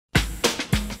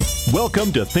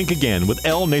Welcome to Think Again with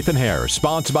L. Nathan Hare,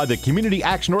 sponsored by the Community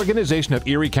Action Organization of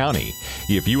Erie County.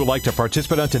 If you would like to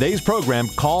participate on today's program,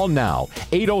 call now,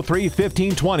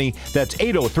 803-1520. That's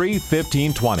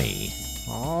 803-1520.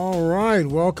 All right.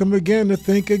 Welcome again to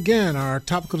Think Again, our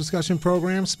topical discussion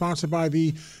program sponsored by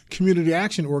the Community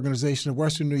Action Organization of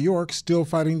Western New York, still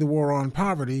fighting the war on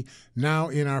poverty, now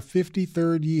in our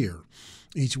 53rd year.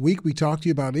 Each week, we talk to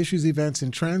you about issues, events,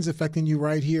 and trends affecting you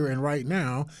right here and right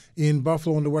now in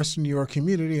Buffalo and the Western New York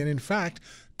community, and in fact,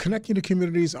 connecting to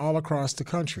communities all across the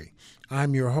country.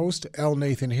 I'm your host, L.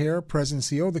 Nathan Hare,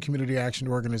 President and CEO of the Community Action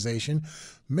Organization.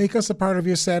 Make us a part of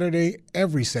your Saturday,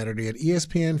 every Saturday at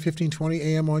ESPN 1520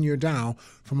 AM on your dial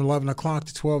from 11 o'clock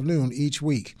to 12 noon each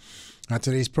week. Now,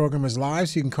 today's program is live,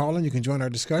 so you can call in. You can join our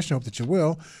discussion. I hope that you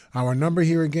will. Our number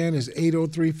here again is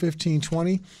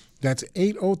 803-1520. That's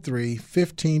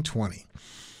 803-1520.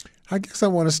 I guess I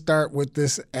want to start with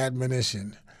this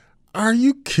admonition. Are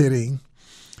you kidding?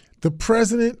 The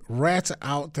president rats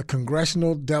out the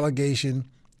congressional delegation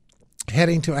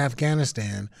heading to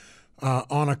Afghanistan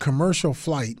on a commercial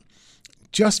flight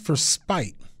just for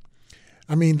spite.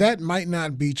 I mean, that might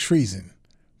not be treason,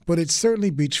 but it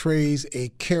certainly betrays a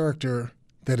character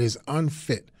that is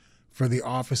unfit for the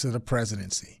office of the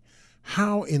presidency.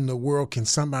 How in the world can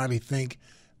somebody think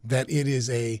that it is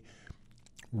a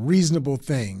reasonable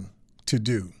thing to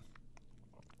do?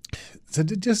 So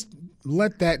to just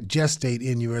let that gestate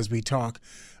in you as we talk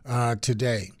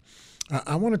today.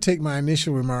 I want to take my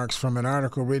initial remarks from an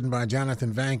article written by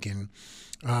Jonathan Vankin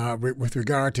with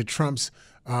regard to Trump's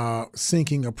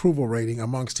sinking approval rating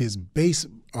amongst his base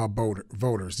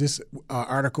voters. This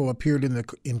article appeared in the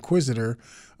Inquirer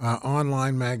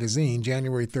online magazine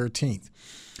January 13th.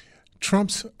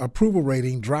 Trump's approval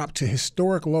rating dropped to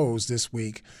historic lows this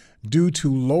week due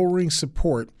to lowering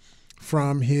support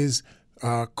from his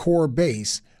core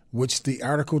base, which the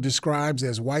article describes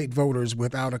as white voters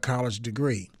without a college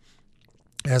degree.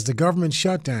 As the government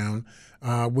shutdown,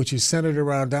 which is centered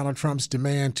around Donald Trump's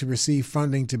demand to receive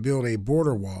funding to build a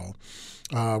border wall,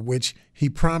 which he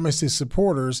promised his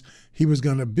supporters he was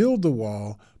going to build the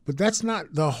wall, but that's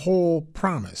not the whole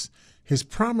promise. His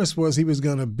promise was he was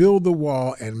going to build the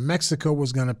wall and Mexico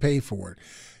was going to pay for it.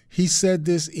 He said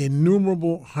this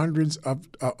innumerable hundreds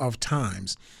of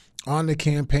times on the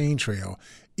campaign trail.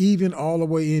 Even all the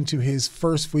way into his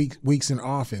first weeks in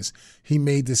office, he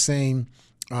made the same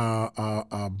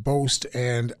boast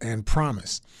and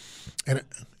promise, and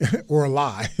or a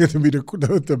lie to be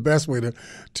the best way to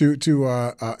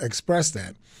express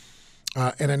that.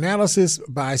 An analysis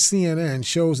by CNN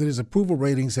shows that his approval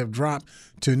ratings have dropped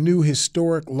to new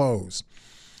historic lows.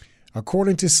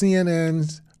 According to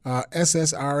CNN's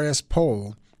SSRS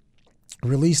poll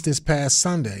released this past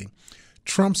Sunday,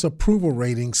 Trump's approval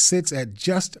rating sits at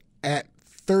just at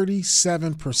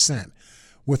 37%,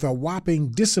 with a whopping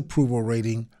disapproval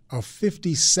rating of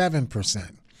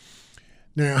 57%.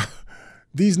 Now,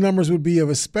 these numbers would be of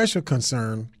a special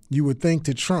concern, you would think,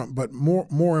 to Trump, but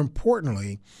more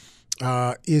importantly,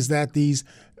 is that this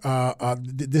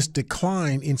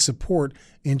decline in support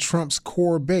in Trump's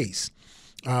core base.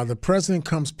 The president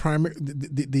comes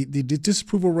the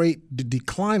disapproval rate, the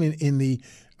decline in the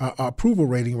approval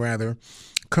rating rather,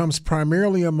 comes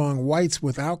primarily among whites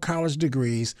without college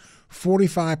degrees.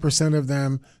 45% of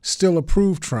them still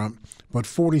approve Trump, but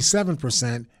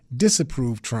 47%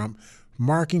 disapprove Trump,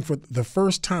 marking for the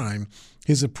first time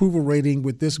his approval rating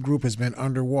with this group has been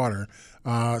underwater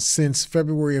since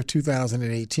February of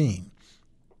 2018,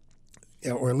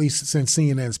 or at least since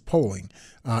CNN's polling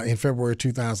in February of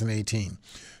 2018.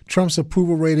 Trump's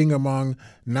approval rating among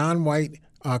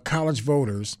non-college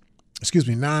white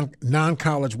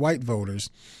voters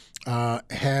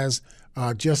has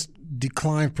just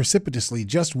declined precipitously.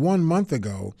 Just 1 month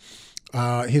ago,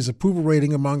 his approval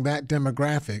rating among that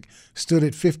demographic stood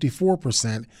at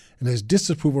 54%, and his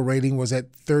disapproval rating was at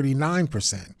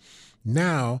 39%.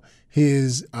 Now,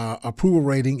 his approval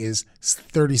rating is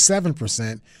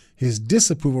 37%. His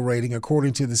disapproval rating,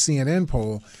 according to the CNN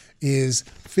poll, is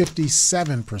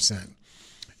 57%.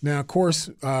 Now, of course,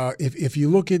 if you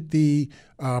look at the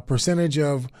percentage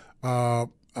of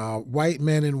white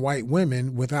men and white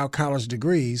women without college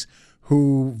degrees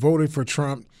who voted for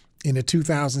Trump in the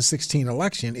 2016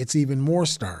 election, it's even more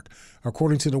stark.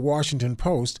 According to the Washington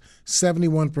Post,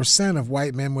 71% of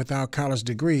white men without college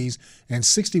degrees and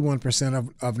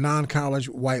 61% of non-college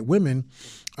white women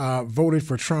voted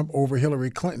for Trump over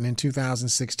Hillary Clinton in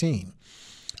 2016.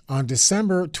 On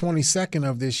December 22nd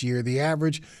of this year, the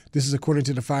average, this is according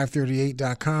to the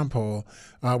 538.com poll,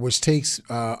 which takes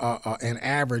an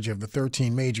average of the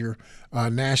 13 major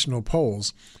national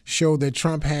polls, showed that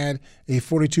Trump had a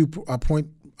 42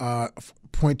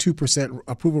 0.2%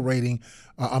 approval rating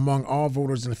among all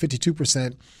voters and a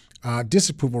 52%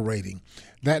 disapproval rating.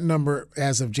 That number,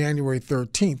 as of January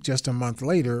 13th, just a month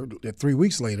later, 3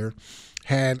 weeks later,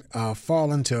 had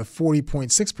fallen to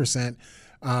 40.6%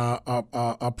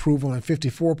 approval and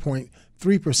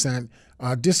 54.3%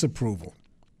 disapproval.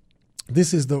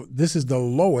 This is the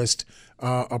lowest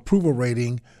approval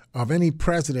rating of any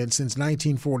president since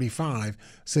 1945,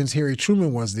 since Harry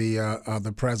Truman was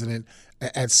the president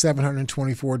at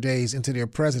 724 days into their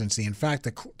presidency. In fact,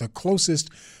 the closest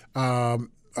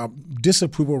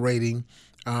disapproval rating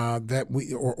that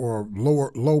we or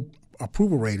low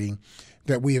approval rating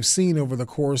that we have seen over the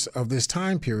course of this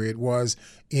time period was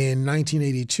in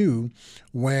 1982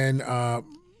 when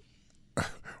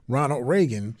Ronald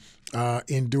Reagan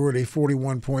endured a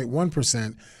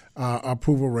 41.1%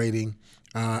 approval rating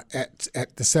at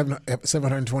the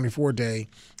 724-day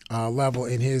level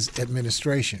in his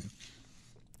administration.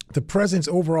 The president's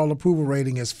overall approval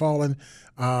rating has fallen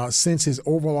since his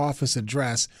Oval Office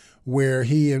address, where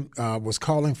he was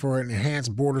calling for an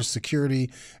enhanced border security,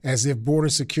 as if border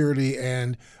security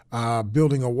and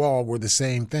building a wall were the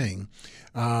same thing.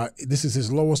 This is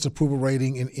his lowest approval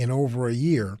rating in over a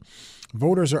year.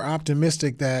 Voters are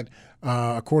optimistic that,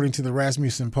 according to the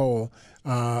Rasmussen poll,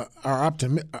 are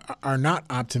not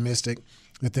optimistic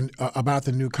about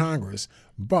the new Congress,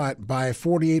 but by a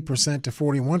 48% to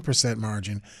 41%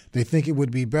 margin, they think it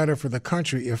would be better for the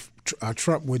country if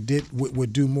Trump would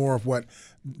do more of what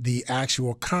the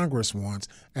actual Congress wants,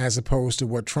 as opposed to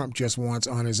what Trump just wants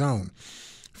on his own.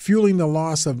 Fueling the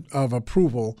loss of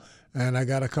approval, and I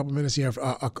got a couple minutes here,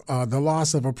 the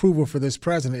loss of approval for this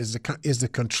president is the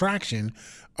contraction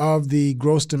of the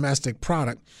gross domestic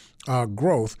product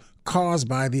growth caused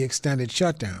by the extended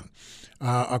shutdown.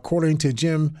 According to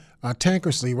Jim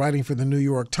Tankersley, writing for the New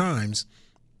York Times,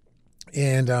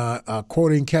 and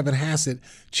quoting Kevin Hassett,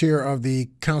 chair of the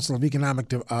Council of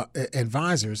Economic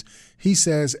Advisors, he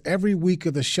says every week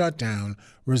of the shutdown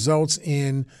results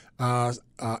in a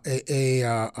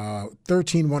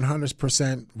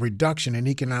 13/100% reduction in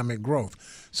economic growth.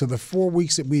 So the 4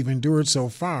 weeks that we've endured so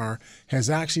far has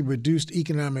actually reduced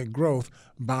economic growth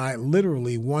by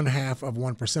literally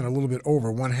 0.5%, a little bit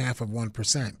over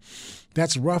 0.5%.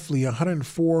 That's roughly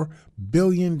 $104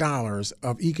 billion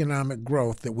of economic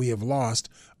growth that we have lost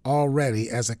already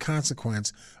as a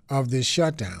consequence of this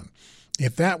shutdown.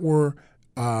 If that were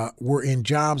in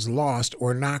jobs lost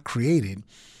or not created,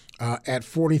 at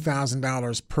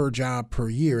 $40,000 per job per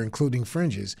year, including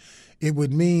fringes, it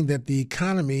would mean that the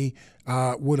economy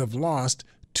would have lost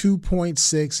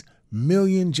 2.6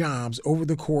 million jobs over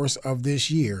the course of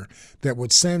this year that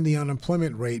would send the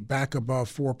unemployment rate back above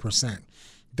 4%.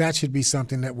 That should be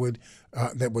something that would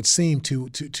seem to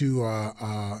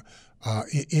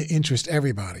interest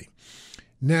everybody.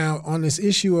 Now, on this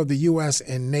issue of the U.S.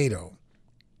 and NATO,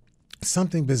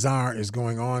 something bizarre is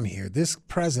going on here. This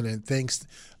president thinks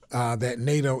that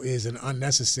NATO is an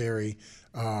unnecessary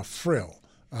frill,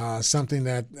 something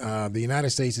that the United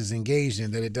States is engaged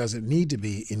in that it doesn't need to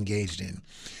be engaged in.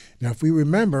 Now, if we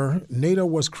remember, NATO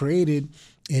was created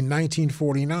in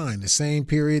 1949, the same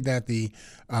period that the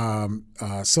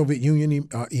Soviet Union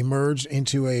emerged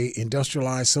into a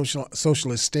industrialized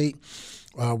socialist state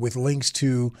with links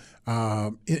to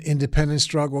independence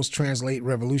struggles, translate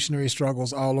revolutionary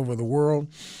struggles all over the world.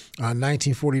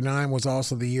 1949 was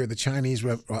also the year of the Chinese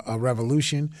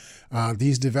Revolution.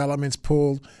 These developments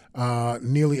pulled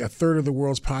nearly a third of the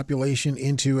world's population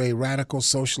into a radical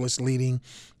socialist leading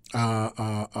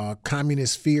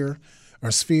communist sphere.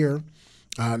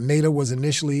 NATO was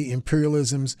initially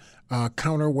imperialism's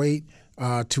counterweight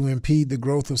to impede the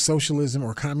growth of socialism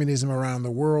or communism around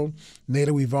the world.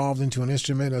 NATO evolved into an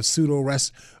instrument of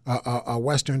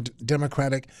pseudo-Western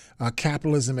democratic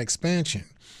capitalism expansion.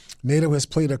 NATO has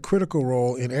played a critical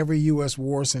role in every U.S.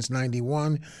 war since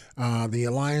 91. The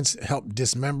alliance helped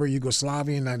dismember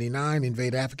Yugoslavia in 99,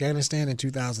 invade Afghanistan in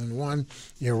 2001,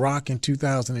 Iraq in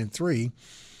 2003.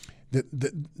 Well,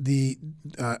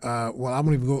 I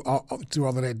won't even go through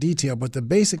all of that detail, but the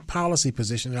basic policy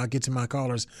position, and I'll get to my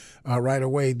callers right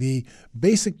away, the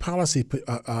basic policy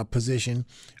position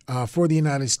for the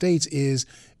United States is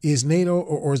NATO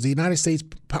or is the United States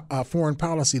foreign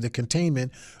policy the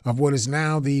containment of what is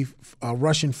now the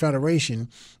Russian Federation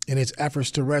in its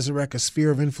efforts to resurrect a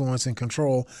sphere of influence and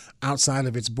control outside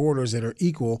of its borders that are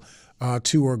equal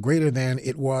to or greater than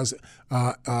it was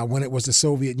when it was the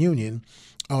Soviet Union.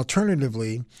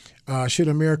 Alternatively, should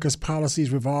America's policies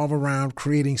revolve around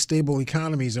creating stable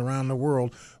economies around the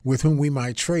world with whom we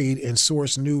might trade and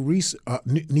source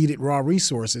needed raw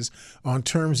resources on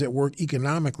terms that work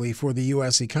economically for the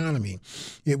U.S. economy.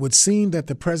 It would seem that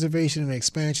the preservation and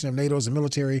expansion of NATO's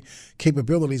military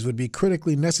capabilities would be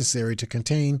critically necessary to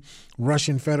contain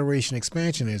Russian Federation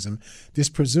expansionism. This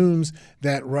presumes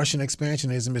that Russian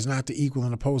expansionism is not the equal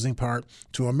and opposing part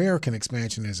to American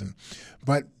expansionism.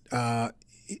 But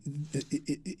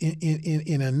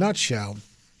in a nutshell,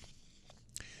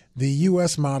 the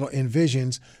U.S. model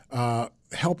envisions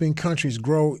helping countries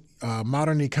grow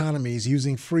modern economies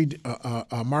using free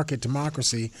market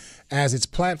democracy as its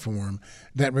platform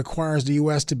that requires the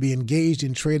U.S. to be engaged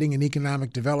in trading and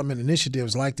economic development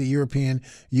initiatives like the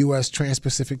European-U.S.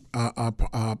 Trans-Pacific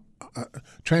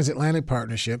Transatlantic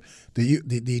Partnership,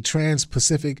 the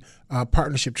Trans-Pacific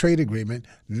Partnership Trade Agreement,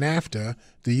 NAFTA,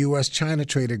 the U.S.-China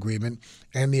Trade Agreement,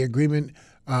 and the agreement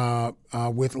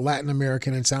with Latin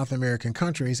American and South American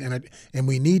countries, and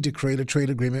we need to create a trade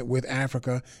agreement with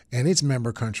Africa and its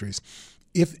member countries.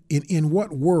 If in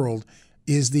what world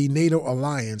is the NATO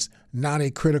alliance not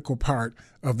a critical part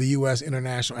of the U.S.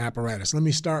 international apparatus? Let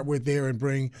me start with there and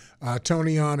bring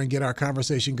Tony on and get our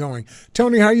conversation going.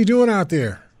 Tony, how are you doing out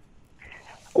there?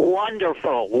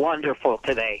 Wonderful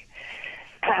today.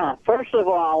 First of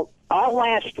all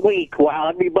last week while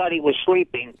everybody was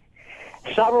sleeping,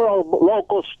 several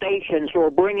local stations were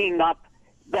bringing up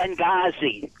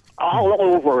Benghazi all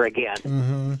over again.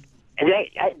 Mm-hmm.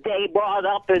 They brought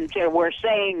up and were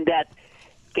saying that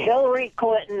Hillary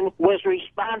Clinton was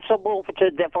responsible for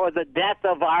the death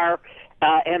of our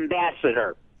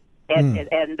ambassador and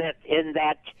that in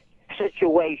that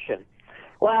situation.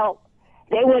 Well,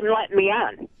 they wouldn't let me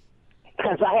on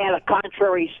because I had a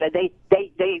contrary. They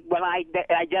when I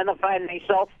identified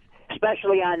myself,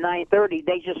 especially on 9:30,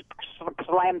 they just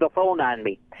slammed the phone on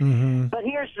me. Mm-hmm. But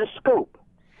here's the scoop.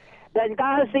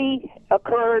 Benghazi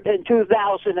occurred in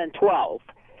 2012.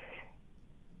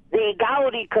 The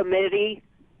Gowdy Committee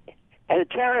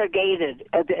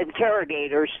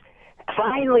interrogators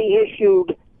finally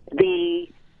issued the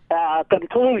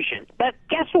conclusion. But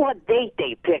guess what date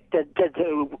they picked to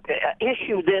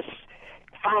issue this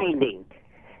finding?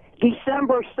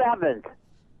 December 7th.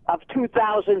 Of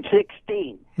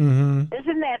 2016. Mm-hmm.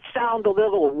 Doesn't that sound a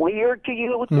little weird to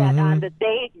you? Mm-hmm. That on the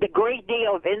great day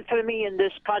of infamy in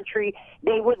this country,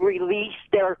 they would release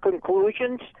their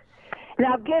conclusions?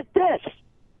 Now get this.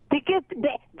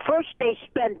 First they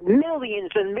spent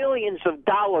millions and millions of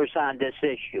dollars on this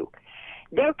issue.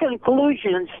 Their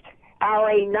conclusions are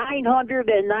a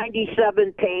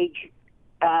 997-page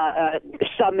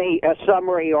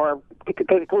summary or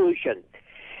conclusion.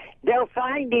 Their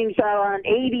findings are on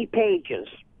 80 pages.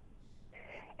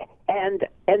 And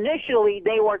initially,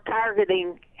 they were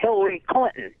targeting Hillary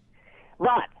Clinton.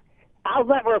 But I'll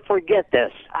never forget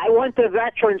this. I went to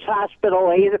Veterans Hospital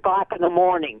at 8 o'clock in the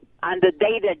morning on the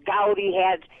day that Gowdy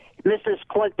had Mrs.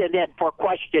 Clinton in for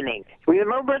questioning.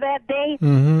 Remember that day?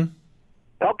 Mm-hmm.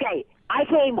 Okay. I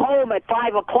came home at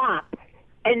 5 o'clock,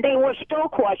 and they were still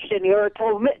questioning her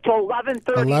till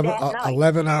 11:30 that night.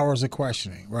 11 hours of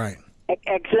questioning, right.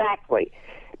 Exactly.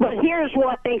 But here's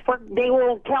what they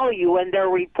won't tell you in their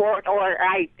report or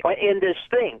in this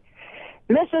thing.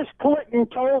 Mrs. Clinton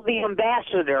told the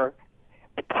ambassador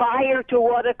prior to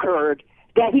what occurred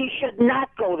that he should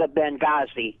not go to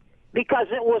Benghazi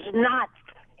because it was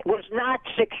not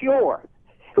secure.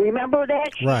 Remember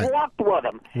that? She walked with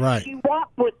him. Right. She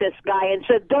walked with this guy and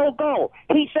said, "Don't go."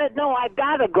 He said, "No, I've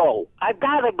got to go. I've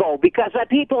got to go because the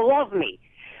people love me."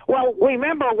 Well,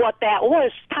 remember what that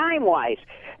was time-wise.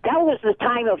 That was the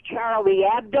time of Charlie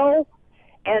Hebdo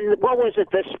and what was it,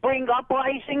 the Spring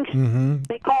Uprisings,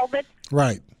 they called it?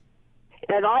 Right.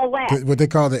 And all that. What they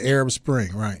call the Arab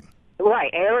Spring, right.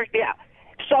 Right, yeah.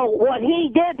 So what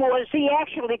he did was he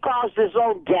actually caused his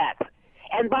own death.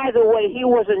 And by the way, he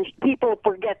wasn't, people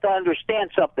forget to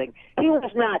understand something. He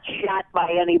was not shot by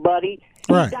anybody.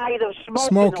 He died of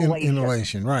smoke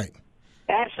inhalation, right.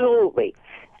 Absolutely.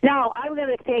 Now, I'm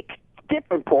going to take a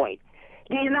different point.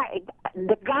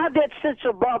 The God that sits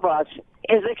above us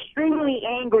is extremely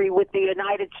angry with the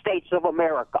United States of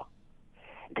America.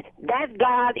 That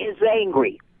God is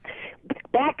angry.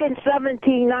 Back in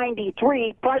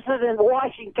 1793, President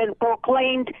Washington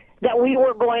proclaimed that we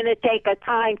were going to take a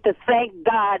time to thank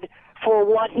God for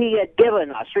what he had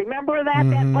given us. Remember that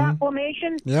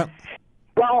proclamation? Yep.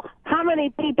 Well, how many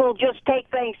people just take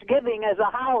Thanksgiving as a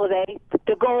holiday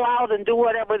to go out and do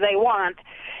whatever they want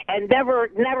and never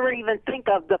even think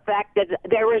of the fact that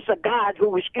there is a God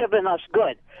who has given us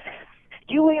good?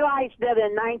 Do you realize that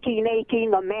in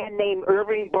 1918, a man named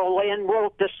Irving Berlin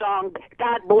wrote the song,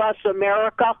 God Bless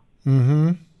America?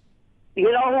 Mm-hmm.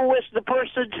 You know who was the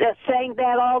person that's saying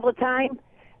that all the time?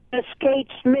 Miss Kate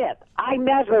Smith. I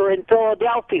met her in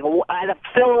Philadelphia at a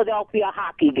Philadelphia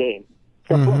hockey game.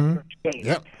 Game.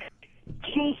 Yep.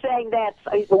 She's saying that.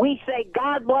 We say,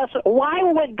 God bless. Why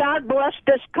would God bless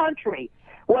this country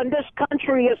when this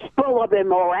country is full of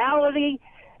immorality,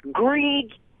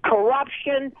 greed,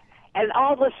 corruption, and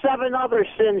all the 7 other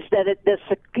sins that this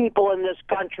people in this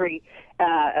country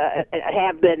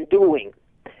have been doing?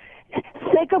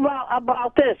 Think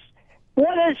about this.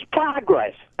 What is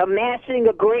progress? Amassing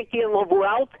a great deal of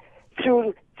wealth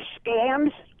through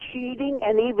scams, cheating,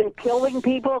 and even killing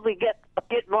people to get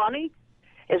money?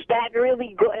 Is that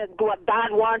really what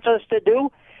God wants us to do?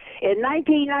 In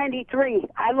 1993,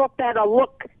 I looked at a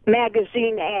Look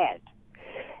magazine ad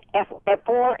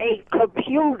for a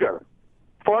computer,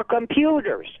 for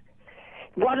computers.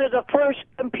 One of the first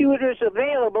computers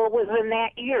available was in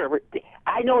that year.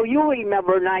 I know you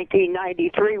remember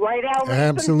 1993, right, Al?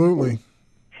 Absolutely.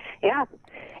 Yeah.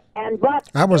 But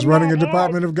I was running a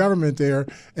Department of Government there,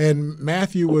 and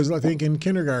Matthew was, I think, in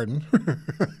kindergarten.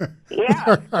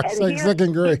 Yeah. Like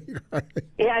second grade.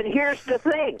 And here's the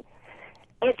thing.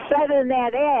 It said in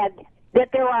that ad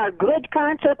that there are good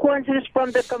consequences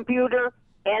from the computer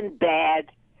and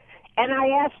bad. And I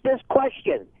asked this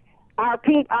question. Are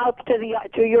people out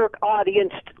to your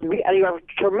audience, your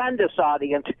tremendous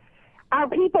audience, are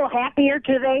people happier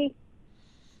today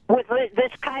with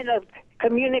this kind of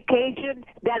communication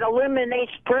that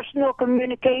eliminates personal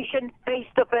communication face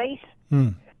to face?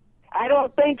 I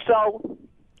don't think so.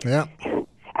 Yeah.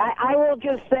 I will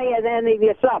just say, and ending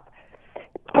this up,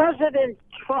 President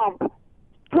Trump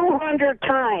 200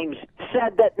 times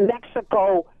said that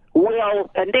Mexico will,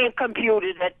 and they've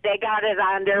computed it, they got it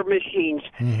on their machines.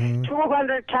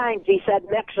 200 times he said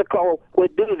Mexico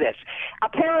would do this.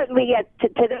 Apparently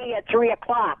today at 3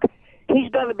 o'clock, he's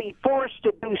going to be forced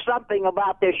to do something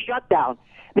about this shutdown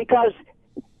because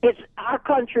our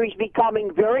country's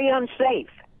becoming very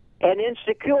unsafe and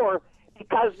insecure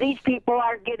because these people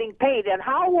aren't getting paid. And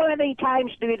how many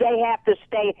times do they have to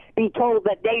be told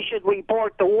that they should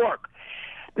report to work?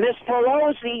 Miss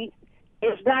Pelosi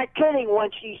is not kidding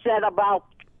when she said about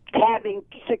having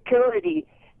security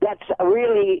that's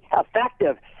really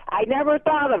effective. I never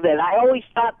thought of it. I always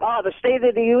thought, the State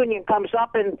of the Union comes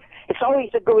up, and it's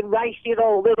always a good, nice,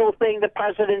 little thing the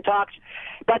president talks.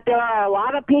 But there are a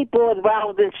lot of people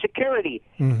involved in security.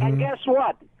 And guess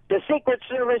what? The Secret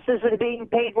Service isn't being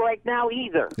paid right now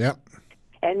either. Yep.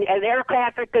 And air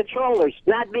traffic controllers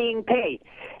not being paid.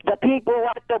 The people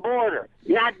at the border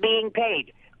not being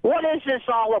paid. What is this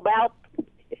all about?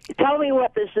 Tell me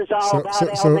what this is all about,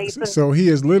 Al Nathan. So he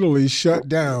has literally shut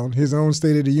down his own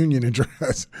State of the Union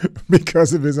address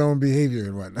because of his own behavior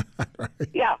and whatnot. Right?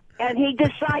 Yeah, and he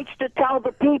decides to tell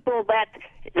the people that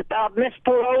Miss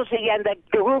Pelosi and the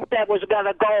group that was going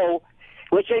to go,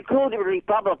 which included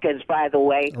Republicans, by the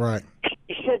way, right,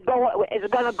 is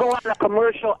going to go on a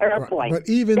commercial airplane. But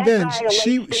even then,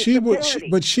 she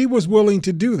was willing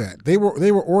to do that. They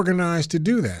were organized to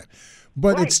do that,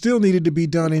 but it still needed to be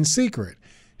done in secret.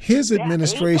 His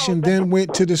administration then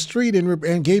went to the street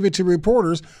and gave it to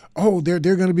reporters. Oh, they're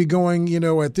going to be going,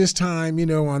 at this time,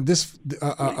 on this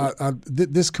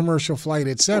this commercial flight,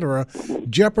 et cetera,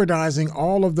 jeopardizing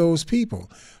all of those people.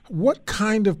 What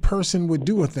kind of person would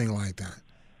do a thing like that?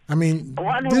 I mean,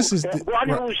 who's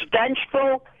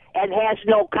vengeful and has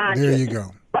no conscience. There you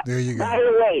go. There you go. By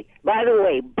the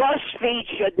way, BuzzFeed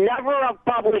should never have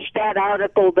published that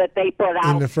article that they put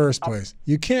out in the first place.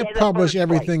 You can't publish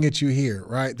everything that you hear,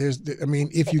 right?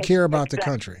 If you care about the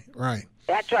country, right?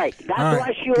 That's right. God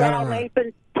bless you, Al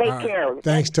Nathan. Take care.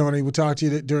 Thanks, Tony. We'll talk to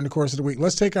you during the course of the week.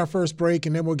 Let's take our first break,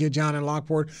 and then we'll get John in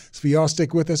Lockport. So if you all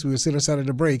stick with us, we will sit aside of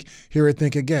the break here at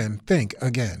Think Again. Think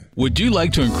Again. Would you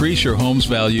like to increase your home's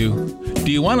value?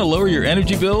 Do you want to lower your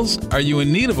energy bills? Are you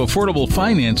in need of affordable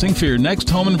financing for your next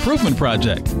home improvement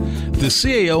project? The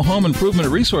CAO Home Improvement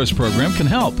Resource Program can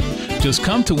help. Just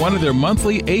come to one of their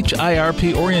monthly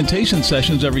HIRP orientation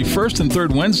sessions every first and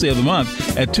third Wednesday of the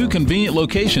month at 2 convenient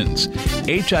locations.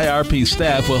 HIRP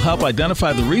staff will help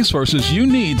identify the resources you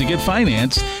need to get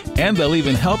financed, and they'll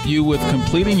even help you with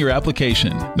completing your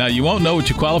application. Now, you won't know what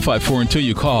you qualify for until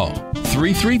you call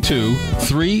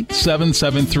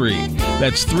 332-3773.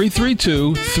 That's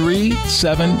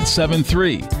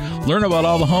 332-3773. Learn about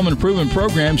all the home improvement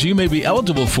programs you may be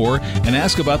eligible for and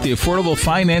ask about the affordable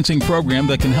financing program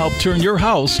that can help turn your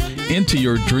house into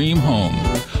your dream home.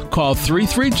 Call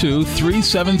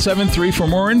 332-3773 for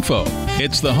more info.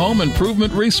 It's the Home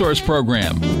Improvement Resource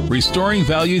Program, restoring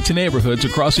value to neighborhoods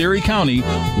across Erie County,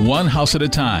 one house at a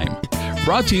time.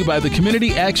 Brought to you by the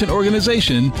Community Action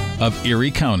Organization of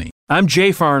Erie County. I'm Jay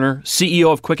Farner,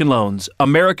 CEO of Quicken Loans,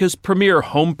 America's premier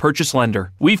home purchase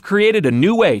lender. We've created a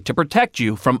new way to protect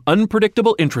you from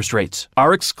unpredictable interest rates.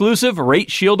 Our exclusive Rate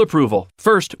Shield approval.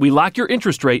 First, we lock your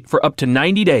interest rate for up to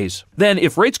 90 days. Then,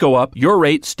 if rates go up, your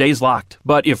rate stays locked.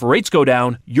 But if rates go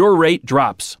down, your rate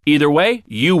drops. Either way,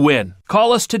 you win.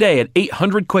 Call us today at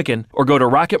 800-QUICKEN or go to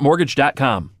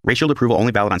rocketmortgage.com. Rate Shield approval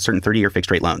only valid on certain 30-year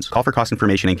fixed-rate loans. Call for cost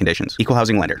information and conditions. Equal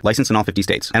housing lender. Licensed in all 50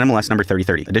 states. NMLS number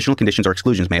 3030. Additional conditions or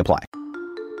exclusions may apply.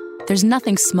 There's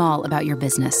nothing small about your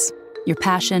business. Your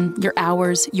passion, your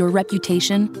hours, your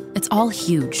reputation, it's all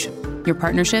huge. Your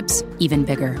partnerships, even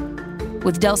bigger.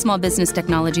 With Dell Small Business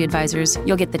Technology Advisors,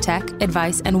 you'll get the tech,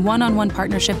 advice, and one-on-one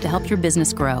partnership to help your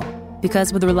business grow.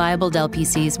 Because with reliable Dell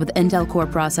PCs with Intel Core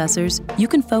processors, you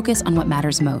can focus on what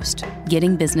matters most,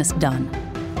 getting business done.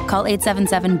 Call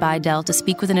 877-BUY-DELL to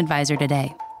speak with an advisor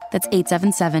today. That's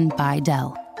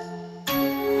 877-BUY-DELL.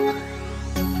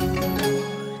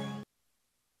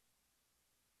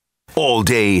 All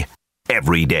day,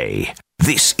 every day.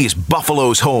 This is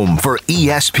Buffalo's home for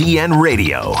ESPN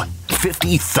Radio.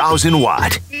 50,000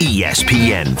 watt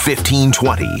ESPN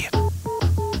 1520.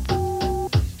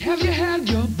 Have you had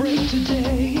your break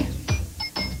today?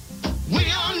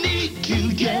 We all need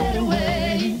to get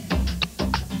away.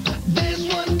 There's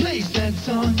one place that's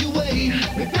on your way.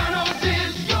 McDonald's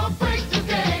is your break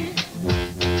today.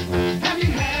 Have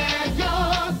you had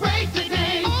your break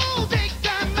today? Oh, take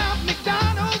time out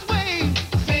McDonald's way.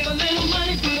 Save a little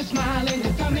money, put a smile in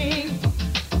your tummy.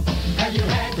 Have you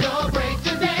had your break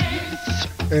today?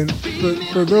 And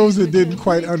for those that didn't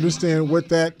quite understand what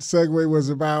that segue was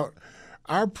about,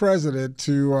 our president,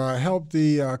 to help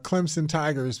the Clemson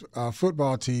Tigers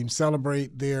football team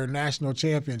celebrate their national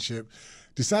championship,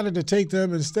 decided to take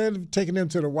them, instead of taking them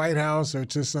to the White House or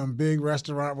to some big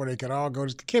restaurant where they could all go.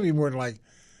 It can't be more than like,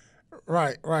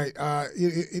 right.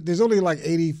 There's only like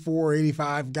 84,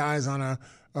 85 guys on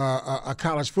a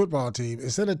college football team.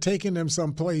 Instead of taking them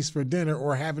someplace for dinner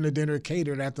or having the dinner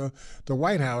catered at the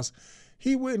White House,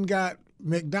 he went and got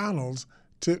McDonald's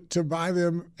to buy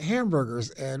them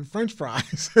hamburgers and French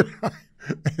fries.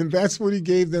 And that's what he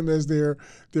gave them as their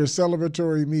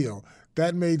celebratory meal.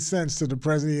 That made sense to the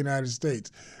President of the United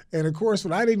States. And, of course,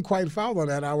 when I didn't quite follow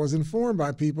that, I was informed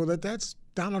by people that that's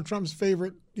Donald Trump's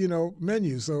favorite,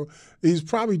 menu. So he's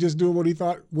probably just doing what he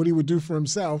thought what he would do for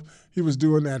himself. He was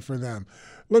doing that for them.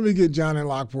 Let me get John in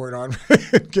Lockport on,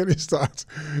 get his thoughts.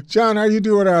 John, how you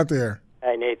doing out there?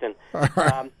 Hi, Nathan. All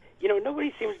right.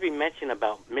 Nobody seems to be mentioning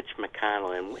about Mitch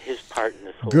McConnell and his part in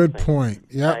this whole Good thing. point.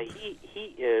 Yeah.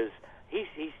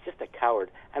 He's just a coward.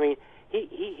 I mean,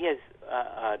 he has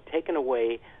taken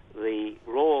away the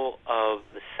role of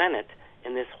the Senate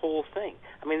in this whole thing.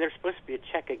 I mean, there's supposed to be a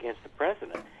check against the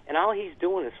president, and all he's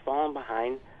doing is falling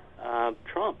behind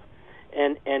Trump,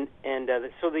 and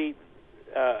so the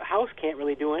House can't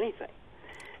really do anything,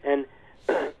 and.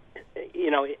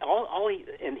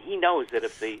 He knows that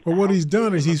if the well, what he's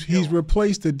done is he's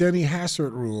replaced the Denny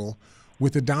Hassert rule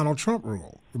with the Donald Trump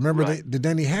rule. Remember, right. the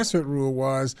Denny Hassert rule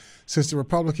was, since the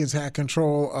Republicans had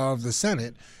control of the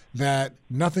Senate, that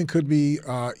nothing could be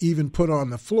even put on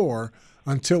the floor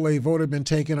until a vote had been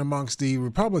taken amongst the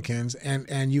Republicans,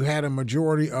 and you had a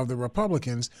majority of the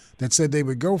Republicans that said they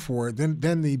would go for it.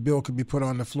 Then the bill could be put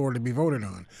on the floor to be voted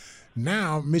on.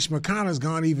 Now, Mitch McConnell's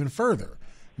gone even further.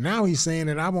 Now he's saying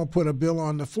that I won't put a bill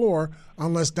on the floor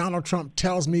unless Donald Trump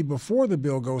tells me before the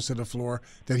bill goes to the floor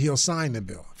that he'll sign the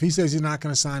bill. If he says he's not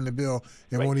going to sign the bill,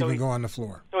 it won't even go on the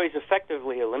floor. So he's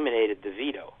effectively eliminated the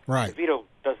veto. Right. The veto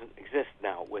doesn't exist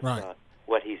now with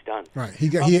what he's done. Right. He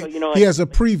has a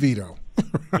pre-veto.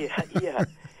 Yeah.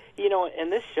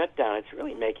 And this shutdown, it's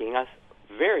really making us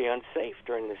very unsafe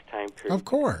during this time period. Of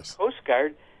course.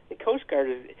 The Coast Guard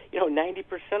is,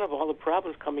 90% of all the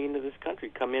problems coming into this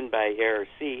country come in by air or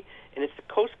sea, and it's the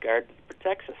Coast Guard that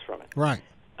protects us from it. Right.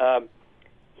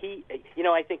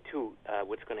 I think, too,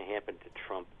 what's going to happen to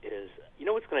Trump is,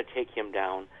 what's going to take him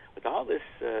down with all this,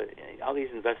 all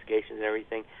these investigations and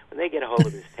everything, when they get a hold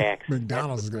of his taxes.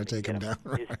 McDonald's is going to take him down.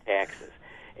 His taxes.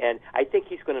 And I think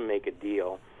he's going to make a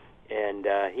deal, and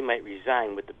he might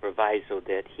resign with the proviso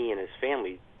that he and his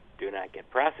family do not get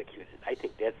prosecuted. I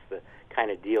think that's the kind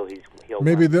of deal he'll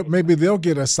maybe they'll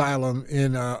get asylum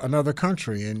in another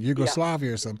country, in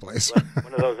Yugoslavia or someplace.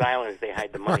 One of those islands they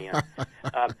hide the money on.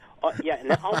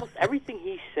 And almost everything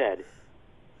he said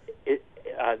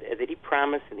that he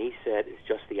promised and he said is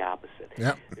just the opposite.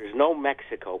 Yep. There's no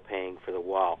Mexico paying for the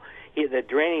wall. They're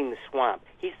draining the swamp.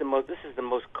 This is the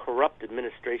most corrupt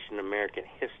administration in American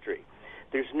history.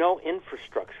 There's no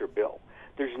infrastructure bill.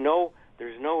 There's no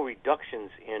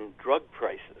reductions in drug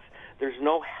prices. There's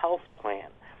no health plan.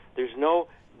 There's no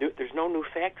new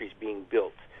factories being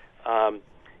built.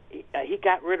 He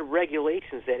got rid of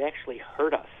regulations that actually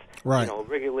hurt us. Right. You know,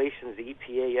 regulations, the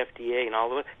EPA, FDA, and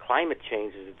all of it. Climate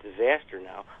change is a disaster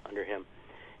now under him.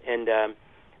 And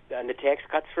the tax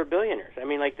cuts for billionaires. I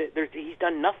mean, like, he's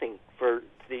done nothing for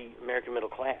the American middle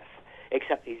class,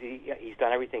 except he's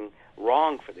done everything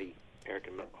wrong for the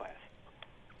American middle class.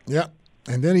 Yep.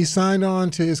 And then he signed on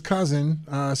to his cousin,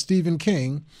 Stephen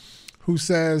King, who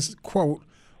says, quote,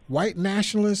 white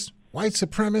nationalists, white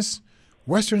supremacists,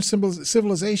 Western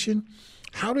civilization,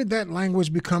 how did that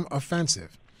language become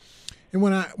offensive? And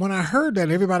when I heard that,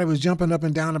 everybody was jumping up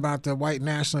and down about the white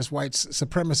nationalist, white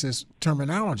supremacist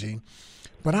terminology.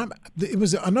 But it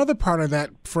was another part of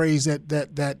that phrase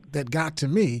that got to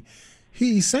me.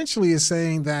 He essentially is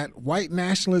saying that white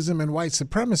nationalism and white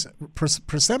supremacy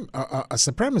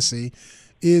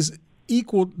is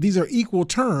equal. These are equal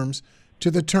terms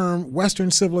to the term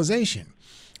Western civilization.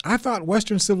 I thought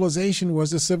Western civilization was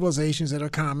the civilizations that are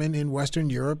common in Western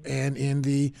Europe and in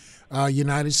the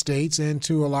United States and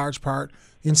to a large part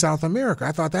in South America.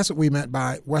 I thought that's what we meant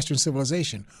by Western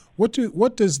civilization. What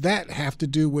does that have to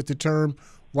do with the term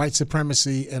white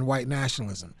supremacy and white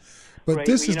nationalism? But right.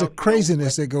 This is the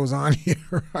craziness that goes on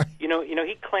here. Right? You know,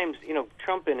 he claims,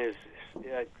 Trump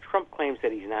claims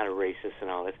that he's not a racist and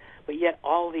all this, but yet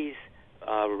all these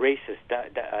racists,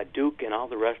 Duke and all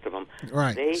the rest of them,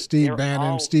 right? Steve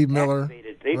Bannon, Steve Miller,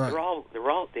 they've all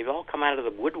come out of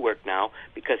the woodwork now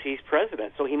because he's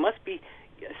president. So he must be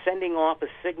sending off a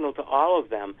signal to all of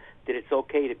them that it's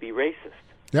okay to be racist.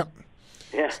 Yep.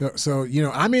 Yeah. So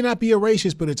I may not be a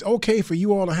racist, but it's okay for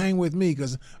you all to hang with me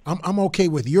because I'm okay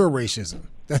with your racism.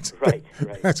 That's right.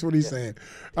 That's what he's saying.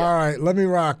 Yeah. All right, let me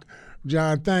rock,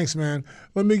 John. Thanks, man.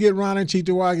 Let me get Ron and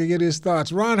Cheektowaga get his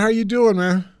thoughts. Ron, how you doing,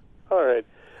 man? All right.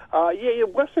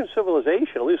 Western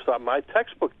civilization, at least my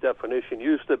textbook definition,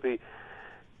 used to be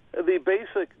the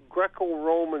basic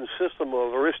Greco-Roman system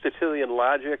of Aristotelian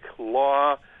logic,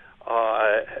 law,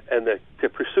 and the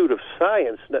pursuit of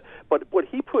science. But when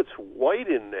he puts white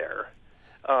in there,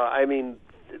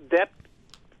 that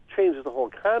changes the whole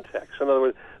context. In other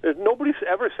words, nobody's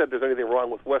ever said there's anything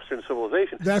wrong with Western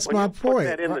civilization. That's when my you point.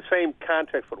 Put that in the same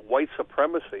context with white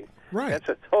supremacy. Right. That's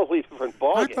a totally different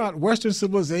ballgame. I thought Western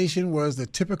civilization was the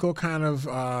typical kind of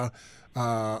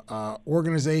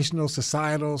organizational,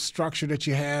 societal structure that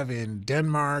you have in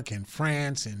Denmark and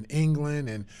France and England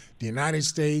and the United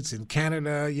States and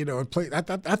Canada. I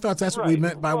thought that's what we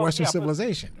meant by Western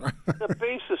civilization. The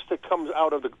basis that comes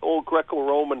out of the old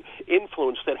Greco-Roman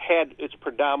influence that had its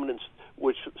predominance,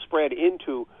 which spread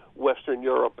into Western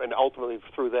Europe and ultimately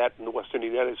through that in the Western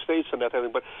United States and that kind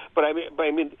of thing. But I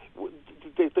mean,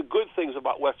 the good things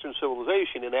about Western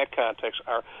civilization in that context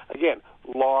are, again,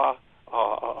 law,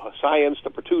 science, the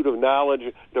pursuit of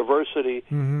knowledge, diversity.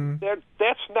 Mm-hmm.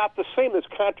 That's not the same. That's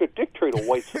contradictory to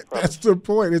white supremacy. That's the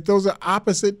point. Those are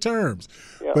opposite terms,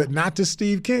 yeah. But not to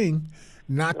Steve King,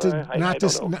 not to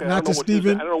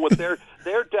Stephen. I don't know what their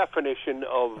definition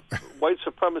of white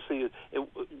supremacy,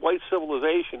 white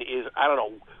civilization is. I don't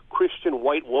know. Christian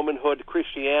white womanhood,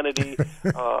 Christianity,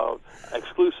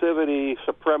 exclusivity,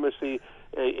 supremacy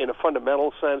in a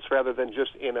fundamental sense rather than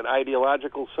just in an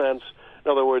ideological sense.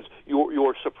 In other words,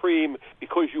 you're supreme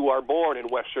because you are born in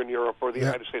Western Europe or the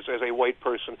United States as a white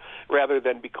person, rather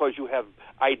than because you have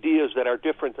ideas that are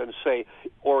different than, say,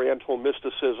 Oriental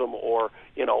mysticism or,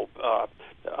 what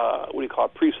do you call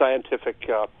it, pre-scientific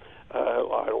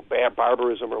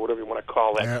barbarism or whatever you want to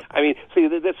call that. Yep. I mean, see,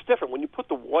 that's different. When you put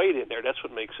the white in there, that's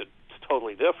what makes it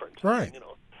totally different. Right.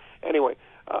 Anyway,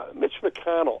 Mitch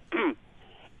McConnell.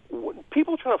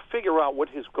 People are trying to figure out what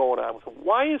is going on with him.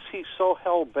 Why is he so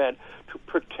hell-bent to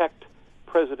protect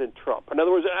President Trump? In other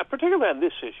words, particularly on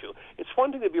this issue, it's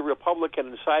one thing to be a Republican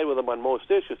and side with him on most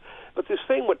issues, but this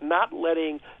thing with not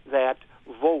letting that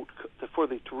vote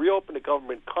to reopen the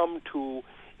government come to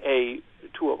a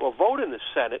vote in the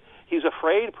Senate, he's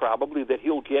afraid probably that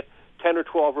he'll get 10 or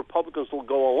 12 Republicans will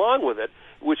go along with it,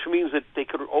 which means that they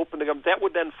could open the government. That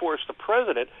would then force the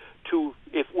president to,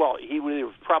 he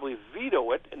would probably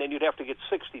veto it, and then you'd have to get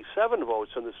 67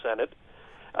 votes in the Senate.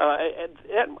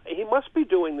 And he must be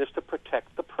doing this to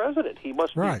protect the president. He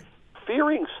must be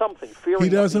fearing something. He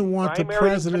doesn't want the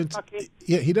president.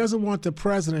 He doesn't want the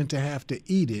president to have to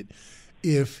eat it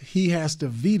if he has to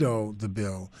veto the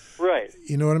bill. Right.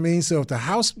 You know what I mean? So if the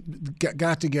House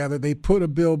got together, they put a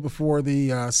bill before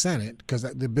the Senate, because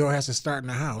the bill has to start in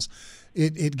the House.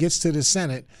 It gets to the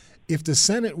Senate. If the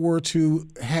Senate were to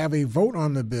have a vote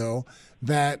on the bill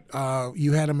that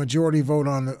you had a majority vote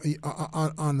on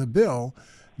the bill,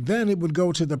 then it would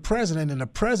go to the president, and the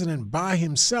president by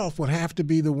himself would have to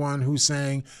be the one who's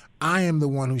saying, I am the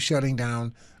one who's shutting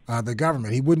down the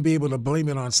government. He wouldn't be able to blame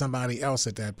it on somebody else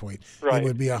at that point. Right. It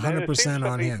would be 100%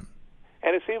 on him.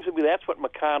 And it seems to me that's what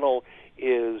McConnell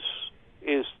is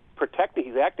protecting.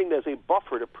 He's acting as a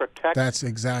buffer to protect. That's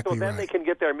exactly right. So then they can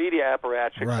get their media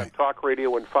apparatchiks Right. and talk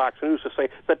radio and Fox News to say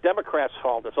the Democrats'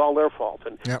 fault. It's all their fault.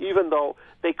 And Yep. even though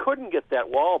they couldn't get that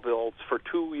wall built for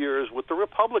 2 years with the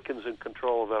Republicans in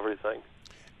control of everything.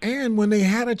 And when they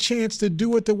had a chance to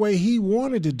do it the way he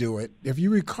wanted to do it, if you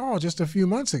recall, just a few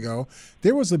months ago,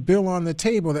 there was a bill on the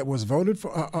table that was voted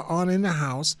for, on in the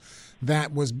House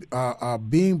that was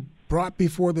being brought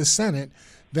before the Senate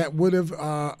that would have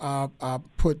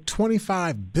put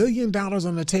 $25 billion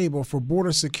on the table for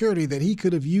border security, that he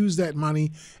could have used that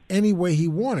money any way he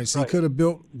wanted. So Right. he could have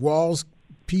built walls,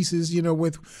 pieces,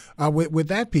 with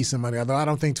that piece of money. Although I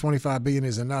don't think $25 billion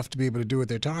is enough to be able to do what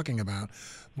they're talking about.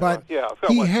 But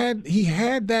he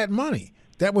had that money.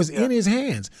 That was in his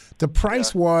hands. The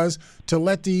price was to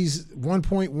let these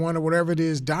 1.1 or whatever it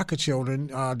is DACA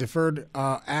children, deferred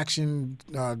action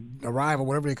arrival,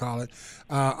 whatever they call it,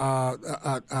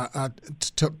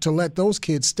 to let those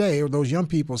kids stay, or those young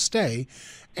people stay,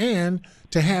 and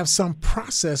to have some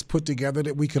process put together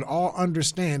that we could all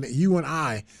understand, that you and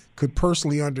I could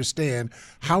personally understand.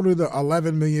 How do the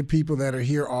 11 million people that are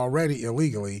here already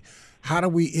illegally, how do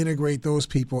we integrate those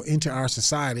people into our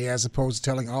society, as opposed to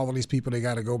telling all of these people they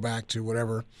got to go back to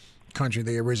whatever country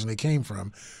they originally came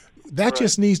from? That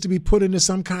just needs to be put into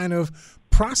some kind of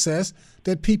process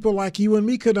that people like you and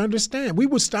me could understand. We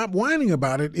would stop whining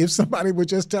about it if somebody would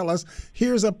just tell us,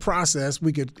 here's a process.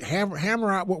 We could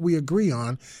hammer out what we agree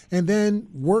on and then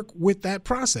work with that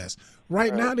process.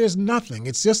 Right now, there's nothing.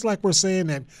 It's just like we're saying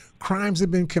that crimes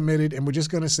have been committed, and we're just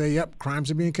going to say, yep,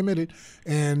 crimes are being committed.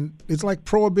 And it's like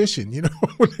prohibition,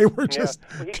 they were just...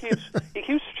 Yeah. He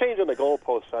keeps changing the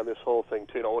goalposts on this whole thing,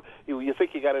 too. You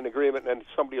think you got an agreement, and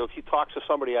he talks to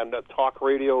somebody on talk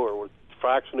radio or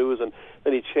Fox News, and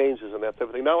then he changes and that type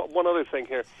of thing. Now, one other thing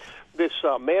here, this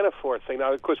Manafort thing.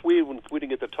 Now, of course, we didn't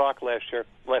get to talk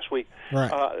last week.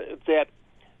 Right. That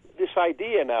this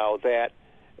idea now that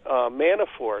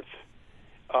Manafort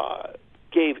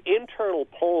gave internal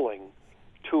polling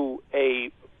to a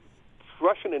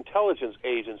Russian intelligence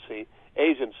agency,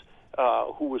 agents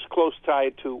who was close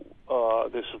tied to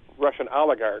this Russian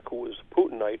oligarch who was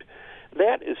Putinite.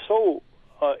 That is so,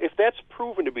 if that's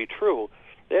proven to be true,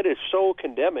 that is so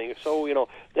condemning. So,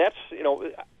 that's,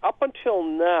 up until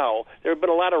now, there have been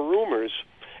a lot of rumors.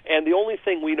 And the only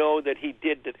thing we know that he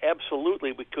did that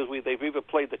absolutely, because they've even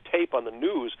played the tape on the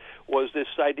news, was this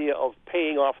idea of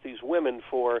paying off these women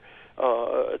for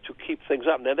to keep things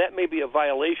up. Now, that may be a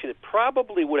violation. It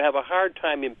probably would have a hard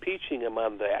time impeaching him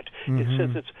on that.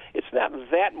 Mm-hmm. It's not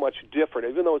that much different,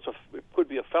 even though it could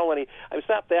be a felony. It's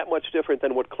not that much different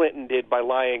than what Clinton did by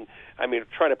lying.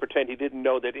 Trying to pretend he didn't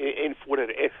know that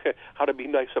how to be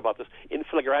nice about this. In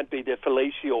flagrante de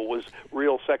fellatio was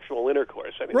real sexual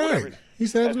intercourse. Right. Whatever. He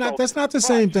said that's not the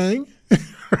same thing.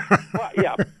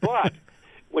 But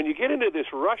when you get into this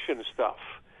Russian stuff,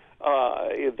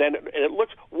 then it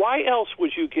looks. Why else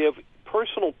would you give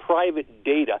personal, private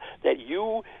data that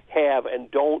you have and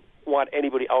don't want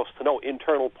anybody else to know?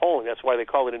 Internal polling. That's why they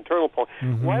call it internal polling.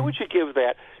 Mm-hmm. Why would you give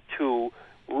that to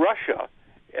Russia,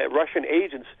 Russian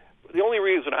agents? The only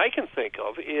reason I can think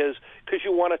of is because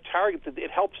you want to target. It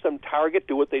helps them target,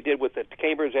 do what they did with the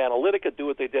Cambridge Analytica, do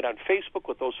what they did on Facebook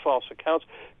with those false accounts,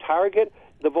 target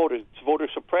the voters. It's voter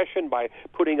suppression by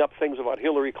putting up things about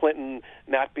Hillary Clinton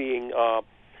not being,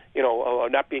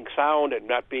 not being sound and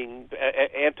not being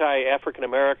anti-African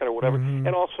American or whatever, mm-hmm.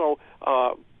 and also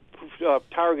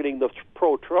targeting the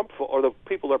pro-Trump or the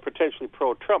people that are potentially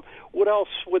pro-Trump. What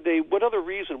other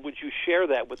reason would you share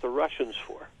that with the Russians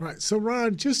for? Right. So,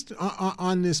 Ron, just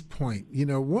on this point,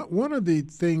 one of the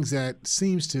things that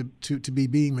seems to be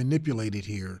being manipulated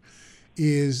here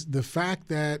is the fact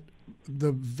that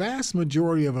the vast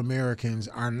majority of Americans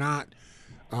are not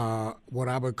what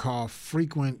I would call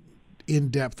frequent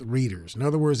in-depth readers. In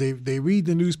other words, they read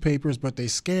the newspapers, but they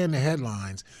scan the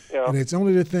headlines, and it's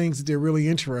only the things that they're really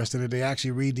interested in that they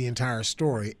actually read the entire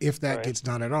story, if that gets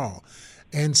done at all.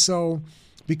 And so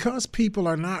because people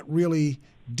are not really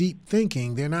deep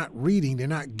thinking, they're not reading, they're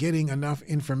not getting enough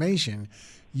information,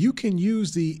 you can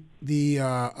use the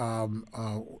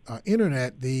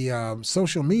internet, the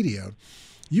social media.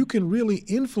 You can really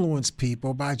influence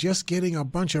people by just getting a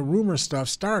bunch of rumor stuff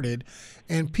started,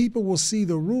 and people will see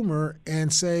the rumor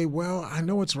and say, well, I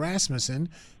know it's Rasmussen.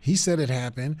 He said it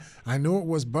happened. I know it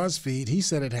was BuzzFeed. He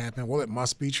said it happened. Well, it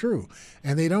must be true.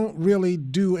 And they don't really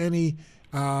do any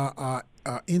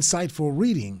insightful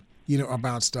reading,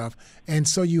 about stuff. And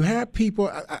so you have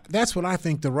people, that's what I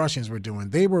think the Russians were doing.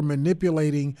 They were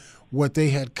manipulating what they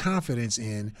had confidence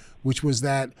in, which was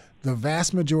that the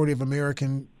vast majority of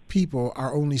American people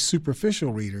are only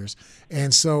superficial readers.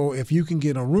 And so if you can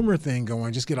get a rumor thing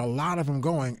going, just get a lot of them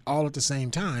going all at the same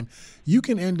time, you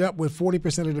can end up with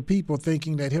 40% of the people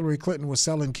thinking that Hillary Clinton was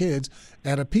selling kids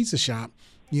at a pizza shop,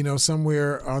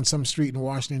 somewhere on some street in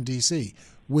Washington, D.C.,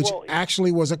 which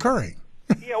actually was occurring.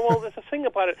 Yeah, well, there's a thing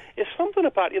about it. It's something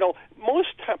about, most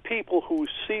people who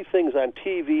see things on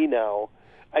TV now,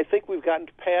 I think we've gotten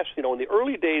past, in the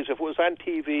early days, if it was on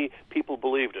TV, people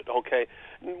believed it, okay?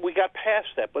 We got past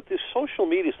that. But this social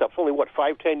media stuff is only,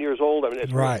 5-10 years old? I mean,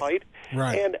 it's very tight.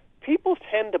 Right. And people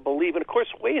tend to believe, and of course,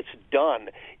 the way it's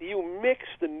done, you mix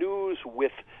the news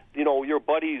with, your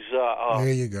buddies'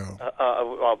 there you go.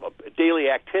 Daily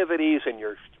activities and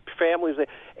your families,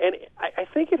 and I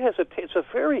think it's a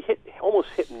very almost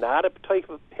hypnotic type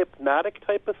of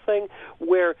thing,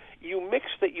 where you mix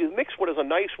what is a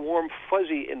nice, warm,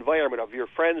 fuzzy environment of your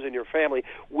friends and your family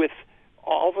with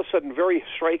all of a sudden very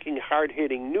striking,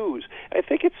 hard-hitting news. I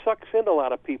think it sucks in a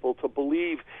lot of people to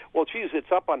believe, well, geez,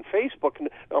 it's up on Facebook, and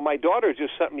my daughter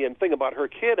just sent me a thing about her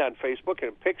kid on Facebook, and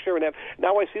a picture, and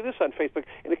now I see this on Facebook,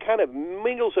 and it kind of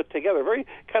mingles it together, very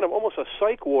kind of almost a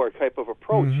psych war type of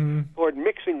approach toward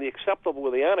mixing the acceptable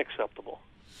with the unacceptable.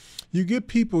 You get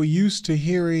people used to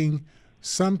hearing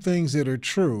some things that are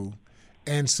true,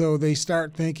 and so they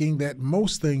start thinking that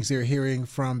most things they're hearing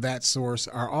from that source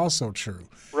are also true.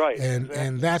 Right.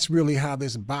 And that's really how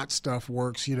this bot stuff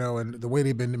works, and the way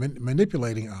they've been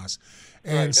manipulating us.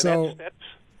 And right. so,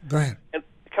 go ahead. And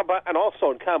also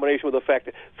in combination with the fact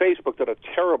that Facebook did a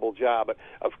terrible job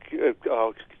of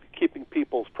keeping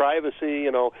people's privacy,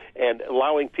 and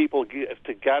allowing people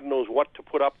to God knows what to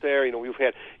put up there.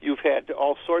 You've had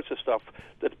all sorts of stuff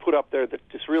that's put up there that's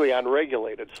just really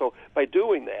unregulated. So by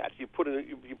doing that, you put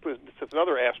it's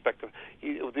another aspect of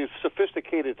the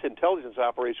sophisticated intelligence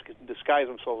operations can disguise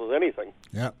themselves as anything.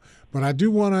 Yeah, but I do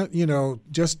want to,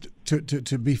 just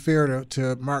to be fair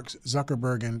to Mark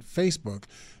Zuckerberg and Facebook,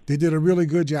 they did a really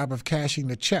good job of cashing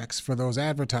the checks for those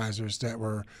advertisers that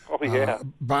were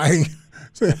buying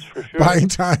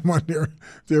time on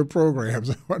their programs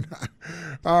and whatnot.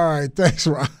 All right, thanks,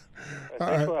 Ron. All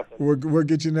right, we'll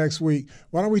get you next week.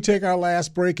 Why don't we take our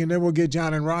last break, and then we'll get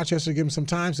John in Rochester, give him some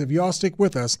time. So if you all stick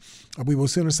with us, we will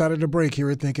send us out of the break here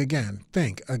at Think Again.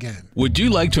 Think Again. Would you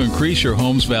like to increase your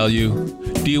home's value?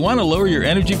 Do you want to lower your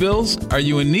energy bills? Are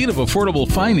you in need of affordable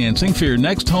financing for your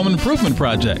next home improvement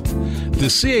project? The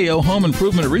CAO Home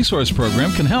Improvement Resource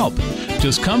Program can help.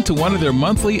 Just come to one of their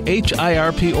monthly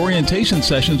HIRP orientation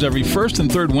sessions every first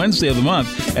and third Wednesday of the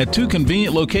month at 2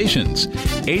 convenient locations.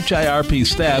 HIRP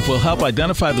staff will help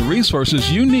identify the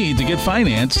resources you need to get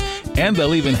financed, and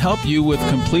they'll even help you with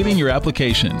completing your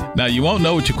application. Now, you won't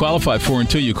know what you qualify for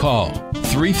until you call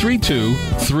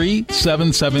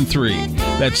 332-3773.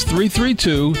 That's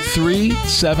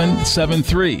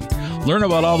 332-3773. Learn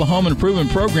about all the home improvement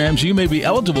programs you may be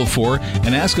eligible for,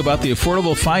 and ask about the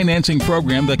affordable financing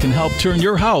program that can help turn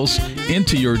your house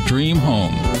into your dream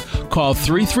home. Call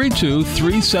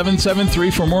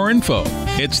 332-3773 for more info.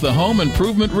 It's the Home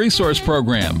Improvement Resource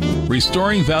Program,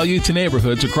 restoring value to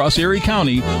neighborhoods across Erie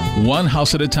County, one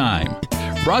house at a time.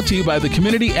 Brought to you by the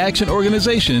Community Action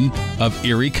Organization of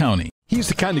Erie County. He's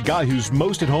the kind of guy who's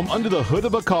most at home under the hood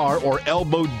of a car or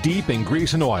elbow deep in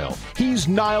grease and oil. He's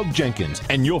Niall Jenkins,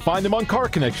 and you'll find him on Car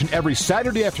Connection every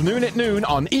Saturday afternoon at noon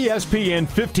on ESPN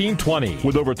 1520.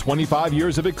 With over 25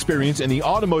 years of experience in the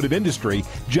automotive industry,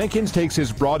 Jenkins takes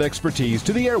his broad expertise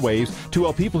to the airwaves to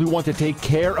help people who want to take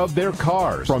care of their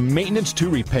cars, from maintenance to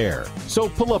repair. So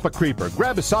pull up a creeper,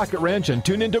 grab a socket wrench, and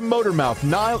tune into Motormouth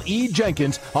Niall E.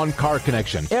 Jenkins on Car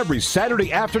Connection every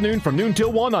Saturday afternoon from noon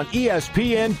till 1 on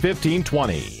ESPN 1520.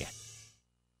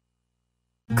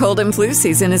 Cold and flu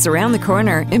season is around the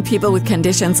corner, and people with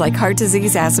conditions like heart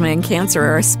disease, asthma, and cancer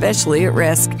are especially at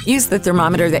risk. Use the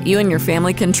thermometer that you and your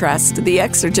family can trust, the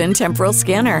Exergen Temporal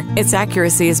Scanner. Its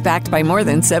accuracy is backed by more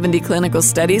than 70 clinical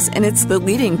studies, and it's the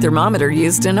leading thermometer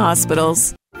used in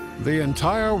hospitals. The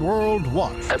entire world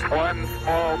watched. It's one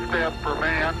small step for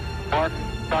man, one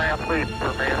giant leap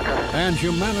for mankind. And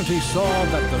humanity saw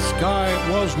that the sky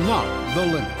was not the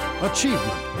limit. Achievement,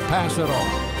 pass it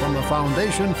on, from the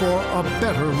Foundation for a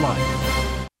Better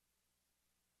Life.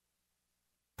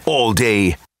 All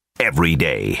day, every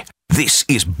day. This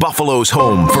is Buffalo's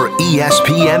home for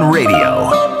ESPN Radio.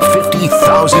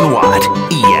 50,000 watt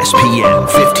ESPN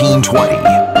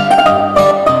 1520.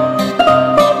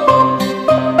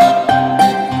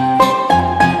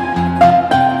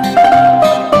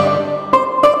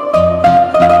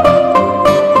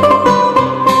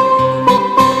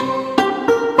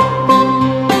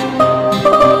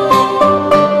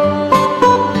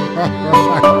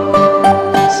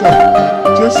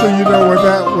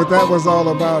 that was all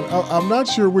about. I'm not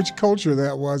sure which culture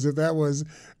that was, if that was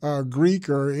Greek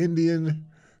or Indian,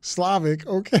 Slavic,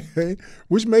 okay,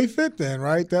 which may fit then,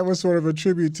 right? That was sort of a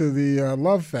tribute to the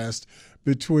love fest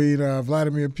between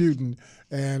Vladimir Putin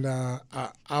and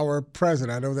our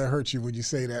president. I know that hurts you when you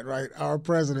say that, right? Our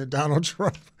president, Donald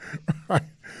Trump. Right.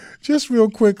 Just real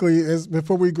quickly,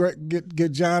 before we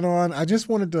get John on, I just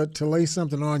wanted to lay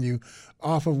something on you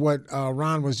off of what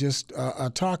Ron was just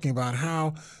talking about,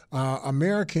 how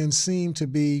Americans seem to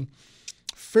be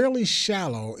fairly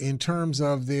shallow in terms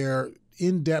of their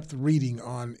in-depth reading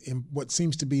on what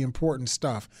seems to be important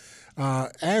stuff.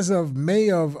 As of May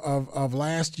of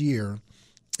last year,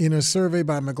 in a survey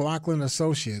by McLaughlin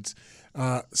Associates,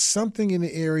 something in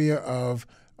the area of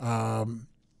a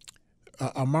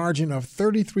margin of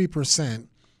 33%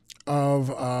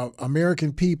 of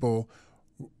American people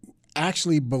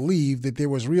actually believed that there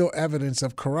was real evidence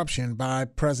of corruption by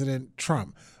President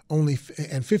Trump. And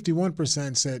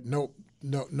 51% said no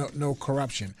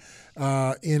corruption.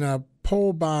 In a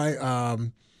poll by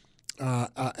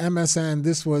MSN,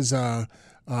 this was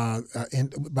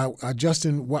by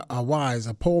Justin Wise,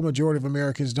 a poll majority of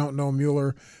Americans don't know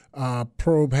Mueller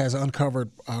probe has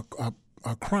uncovered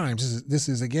crimes. This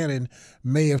is again in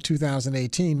May of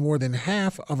 2018. More than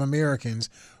half of Americans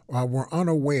were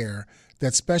unaware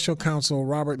that Special Counsel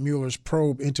Robert Mueller's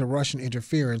probe into Russian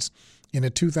interference in the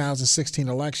 2016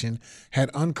 election had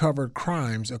uncovered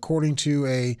crimes, according to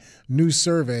a new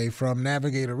survey from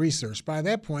Navigator Research. By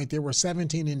that point, there were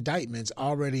 17 indictments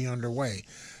already underway.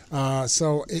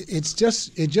 So it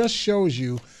just shows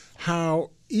you how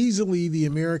easily the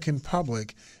American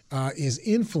public is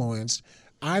influenced,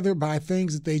 either by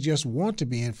things that they just want to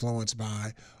be influenced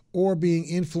by, or being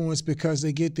influenced because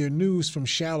they get their news from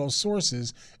shallow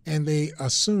sources and they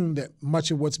assume that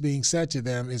much of what's being said to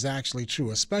them is actually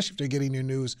true, especially if they're getting their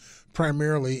news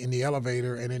primarily in the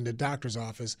elevator and in the doctor's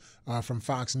office from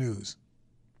Fox News.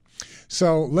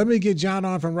 So let me get John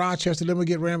on from Rochester, then we'll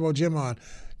get Rambo Jim on.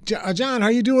 John, how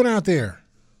you doing out there?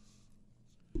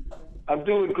 I'm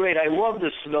doing great. I love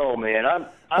the snow, man.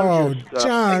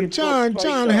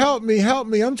 John, help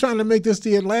me. I'm trying to make this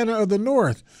the Atlanta of the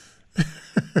North.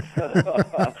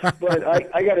 But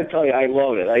I got to tell you, I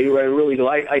love it. I really do.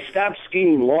 I stopped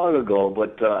skiing long ago,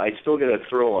 but I still get a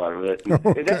thrill out of it.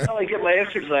 Okay. And that's how I get my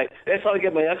exercise. That's how I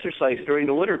get my exercise during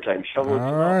the wintertime. All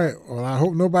right. Well, I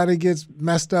hope nobody gets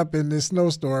messed up in this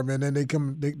snowstorm, and then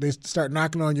they start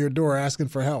knocking on your door asking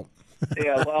for help.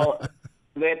 Yeah. Well,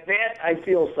 that I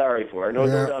feel sorry for. No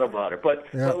doubt about it. But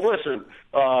listen,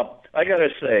 I got to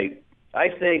say, I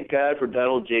thank God for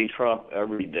Donald J. Trump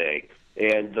every day.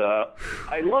 And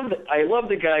I love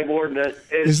the guy more than that.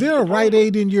 Is there a Rite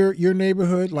Aid in your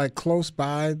neighborhood, like close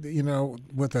by,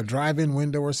 with a drive-in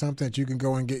window or something that you can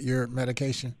go and get your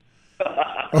medication?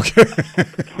 Okay.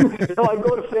 No, I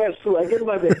go to fast food. I get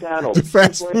my McDonald's. The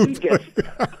fast food.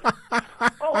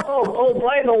 Oh,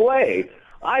 by the way,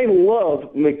 I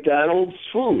love McDonald's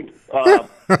food.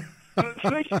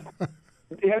 Fish.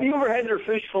 Have you ever had their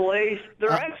fish fillets?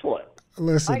 They're excellent.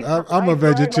 Listen, I'm a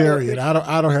vegetarian.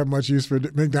 I don't have much use for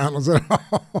McDonald's at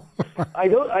all. I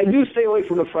do stay away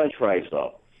from the French fries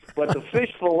though, but the fish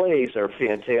fillets are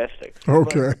fantastic.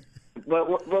 Okay.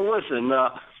 But listen,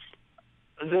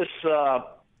 this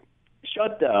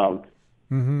shutdown.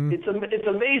 Mm-hmm. It's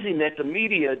amazing that the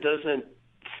media doesn't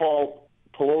fault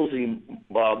Pelosi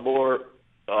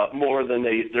more than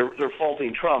they're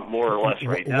faulting Trump more or less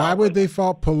right now. Why would they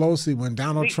fault Pelosi when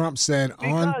Donald Trump said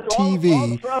on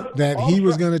TV that he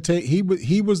was going to take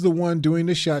he was the one doing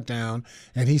the shutdown,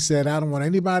 and he said, I don't want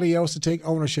anybody else to take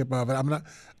ownership of it. I'm not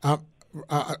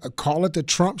call it the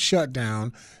Trump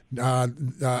shutdown. I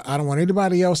don't want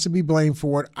anybody else to be blamed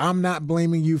for it. I'm not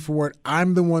blaming you for it.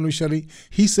 I'm the one who's shutting.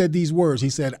 He said these words. He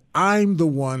said, I'm the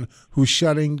one who's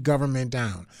shutting government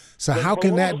down. So how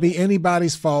can that be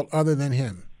anybody's fault other than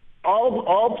him?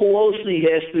 All Pelosi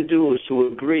has to do is to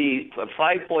agree for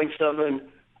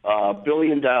 $5.7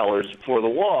 billion for the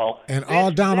wall. And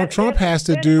all Donald Trump has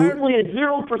to do. That's hardly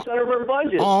 0% of our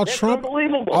budget. That's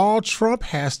unbelievable. All Trump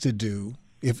has to do,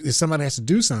 if somebody has to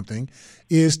do something,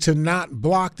 is to not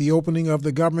block the opening of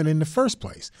the government in the first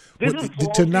place.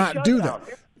 To not do that.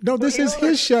 No, this is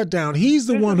his shutdown. He's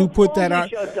the one who put that out.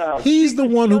 He's the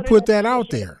one who put that out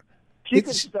there. She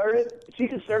could start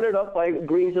it up by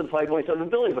agreeing to the $5.7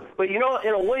 billion. But in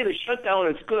a way, the shutdown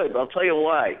is good. I'll tell you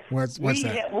why. What's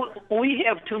that? We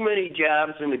have too many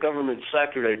jobs in the government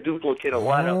sector that duplicate a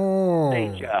lot of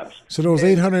state jobs. So those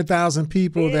 800,000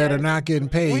 people that are not getting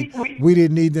paid, we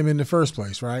didn't need them in the first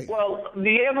place, right? Well,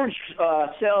 the average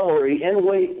salary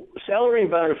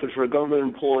and benefit for a government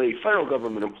employee, federal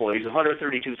government employee, is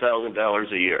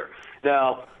 $132,000 a year.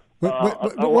 Now,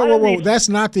 Whoa. That's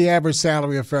not the average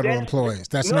salary of federal employees.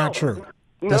 That's not true.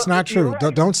 That's not true.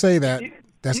 Right. Don't say that.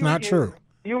 That's not true.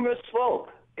 You misspoke.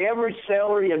 Average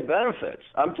salary and benefits.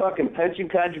 I'm talking pension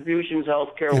contributions,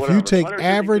 health care, whatever. If you take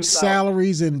average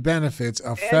salaries and benefits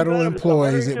of federal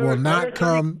employees, it will not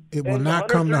come. It will not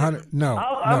come to 100. No,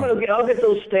 I'll get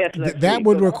those stats next that week,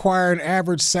 would require an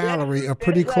average salary of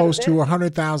pretty close to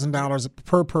 $100,000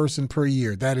 per person per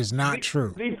year. That is not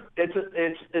true. It's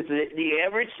the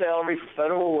average salary for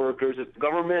federal workers. It's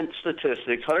government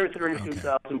statistics,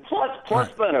 $132,000 plus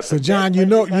benefits. So, John, you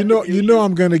know,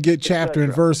 I'm going to get chapter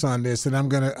and verse on this, and I'm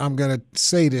gonna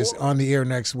say this on the air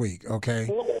next week. Okay.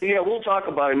 We'll talk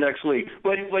about it next week.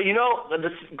 But you know, the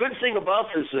good thing about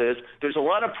this is there's a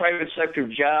lot of private sector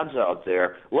jobs out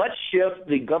there. Let's shift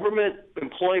the government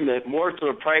employment more to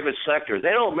the private sector.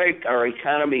 They don't make our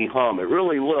economy hum. It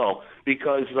really will.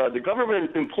 Because the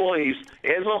government employees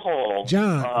as a whole,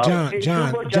 John,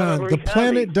 the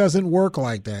planet doesn't work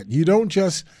like that. You don't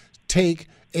just take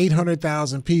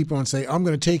 800,000 people and say, I'm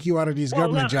going to take you out of these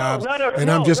government jobs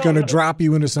I'm just going to drop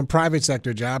you into some private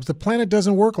sector jobs. The planet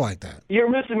doesn't work like that. You're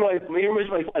missing my point.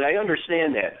 I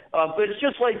understand that. But it's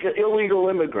just like illegal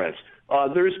immigrants.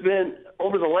 There's been,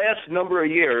 over the last number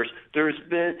of years, there's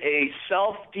been a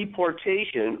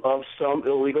self-deportation of some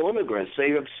illegal immigrants.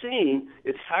 They have seen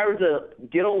it's hard to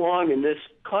get along in this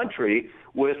country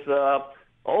with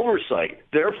oversight.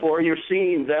 Therefore, you're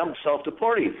seeing them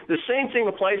self-deporting. The same thing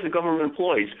applies to government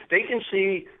employees. They can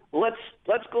see, let's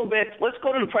go back, let's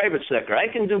go to the private sector. I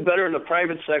can do better in the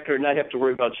private sector and not have to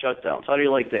worry about shutdowns. How do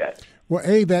you like that?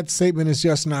 Well, that statement is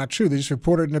just not true. They just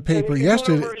reported in the paper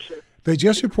yesterday. They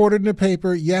just reported in the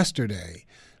paper yesterday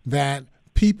that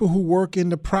people who work in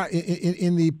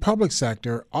the public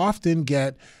sector often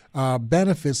get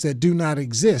benefits that do not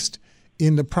exist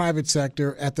in the private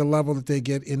sector at the level that they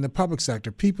get in the public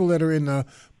sector. People that are in the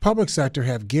public sector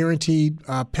have guaranteed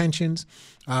pensions.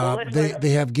 They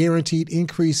have guaranteed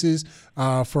increases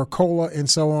for COLA and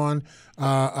so on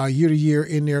year to year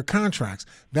in their contracts.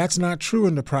 That's not true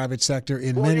in the private sector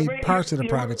in many parts of the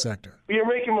private sector. You're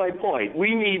making my point.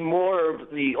 We need more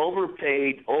of the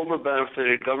overpaid,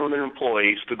 overbenefited government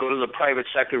employees to go to the private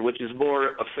sector, which is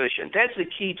more efficient. That's the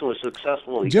key to a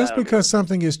successful economy. Just because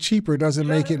something is cheaper doesn't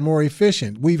make it more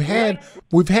efficient. We've had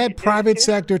private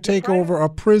sector take over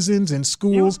of prisons and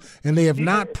schools, and they have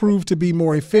not proved to be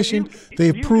more efficient.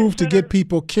 They've proved to get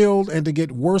people killed and to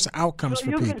get worse outcomes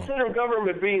for people. You consider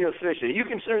government being efficient. You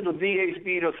consider the VAs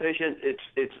being efficient.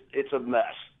 It's a mess.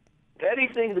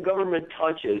 Anything the government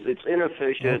touches, it's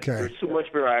inefficient. Okay. There's too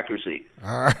much bureaucracy.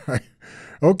 All right.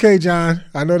 Okay, John,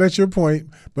 I know that's your point,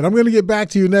 but I'm going to get back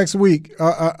to you next week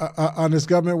on this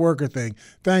government worker thing.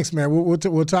 Thanks, man.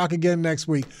 We'll talk again next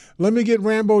week. Let me get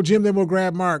Rambo Jim, then we'll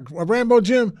grab Mark. Rambo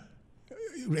Jim,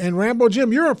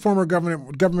 you're a former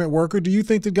government worker. Do you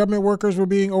think the government workers were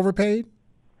being overpaid?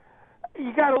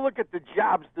 You got to look at the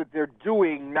jobs that they're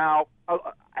doing now.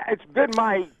 It's been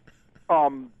my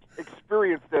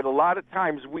experience that a lot of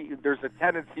times there's a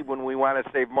tendency when we want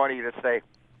to save money to say,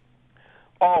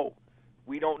 oh,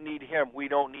 we don't need him, we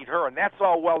don't need her. And that's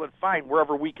all well and fine.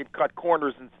 Wherever we can cut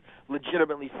corners and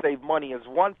legitimately save money is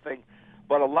one thing.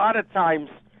 But a lot of times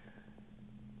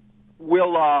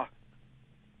we'll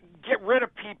get rid of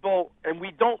people and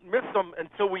we don't miss them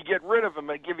until we get rid of them.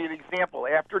 I'll give you an example.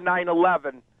 After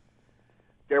 9/11,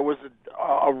 there was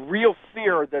a real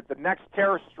fear that the next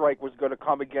terrorist strike was going to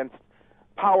come against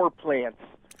power plants,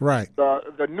 right?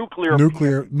 The nuclear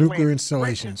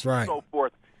installations, right? And so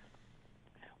forth.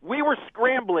 We were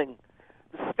scrambling.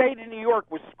 The state of New York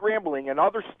was scrambling, and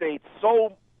other states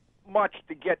so much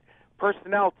to get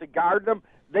personnel to guard them.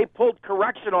 They pulled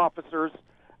correction officers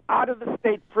out of the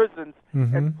state prisons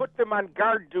and put them on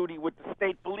guard duty with the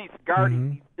state police,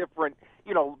 guarding these different,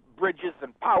 bridges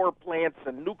and power plants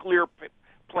and nuclear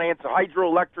plants,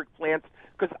 hydroelectric plants,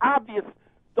 because obvious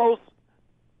those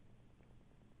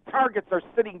targets are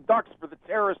sitting ducks for the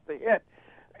terrorists to hit.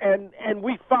 And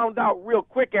we found out real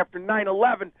quick after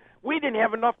 9/11, we didn't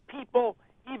have enough people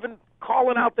even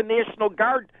calling out the National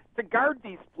Guard to guard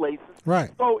these places.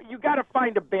 Right. So you got to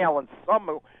find a balance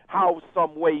somehow,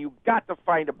 some way. You got to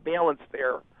find a balance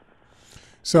there.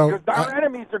 So because our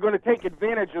enemies are going to take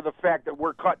advantage of the fact that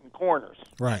we're cutting corners.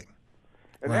 Right.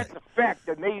 And that's a fact.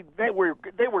 And they were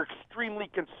extremely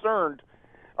concerned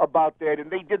about that,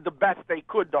 and they did the best they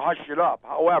could to hush it up.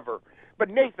 However, but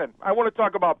Nathan, I want to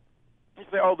talk about. You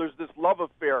say, oh, there's this love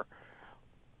affair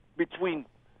between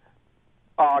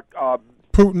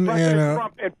Putin and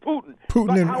Trump and Putin.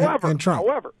 And Trump.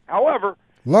 However,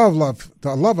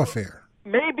 the love affair.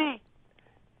 Maybe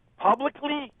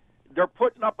publicly they're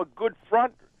putting up a good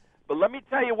front, But let me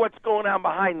tell you what's going on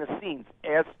behind the scenes.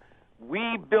 As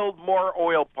we build more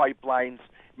oil pipelines,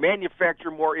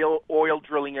 manufacture more oil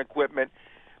drilling equipment,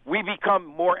 we become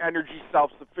more energy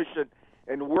self-sufficient,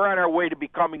 and we're on our way to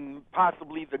becoming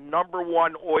possibly the number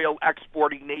one oil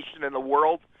exporting nation in the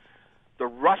world. The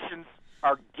Russians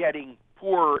are getting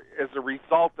poorer as a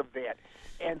result of that.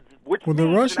 And which well, the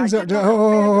Russians are.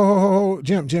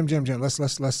 Jim.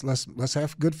 Let's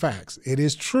have good facts. It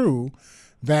is true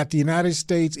that the United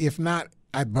States, if not,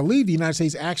 I believe the United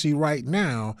States actually right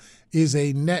now is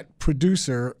a net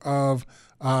producer of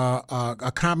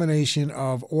a combination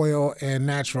of oil and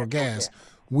natural gas.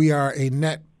 We are a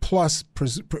net plus.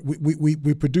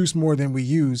 We produce more than we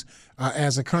use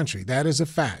as a country. That is a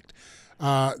fact.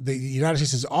 The United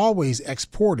States has always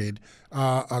exported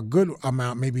a good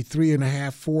amount, maybe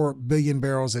 3.5-4 billion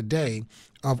barrels a day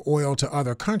of oil to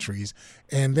other countries,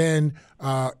 and then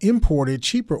imported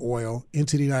cheaper oil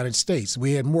into the United States.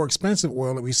 We had more expensive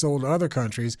oil that we sold to other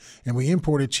countries, and we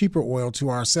imported cheaper oil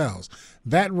to ourselves.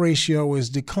 That ratio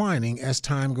is declining as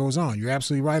time goes on. You're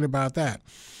absolutely right about that.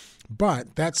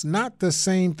 But that's not the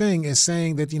same thing as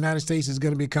saying that the United States is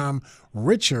going to become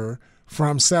richer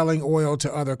from selling oil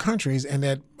to other countries and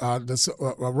that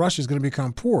Russia is going to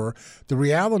become poorer. The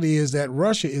reality is that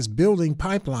Russia is building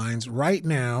pipelines right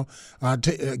now,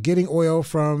 getting oil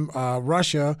from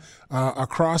Russia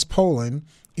across Poland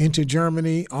into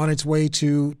Germany on its way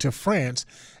to France.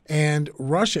 And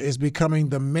Russia is becoming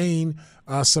the main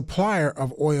supplier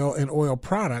of oil and oil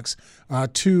products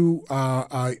to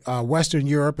Western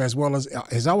Europe, as well as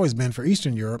has always been for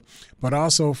Eastern Europe, but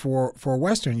also for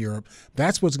Western Europe.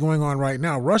 That's what's going on right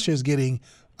now. Russia is getting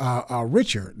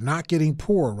richer, not getting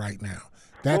poor right now.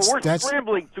 We're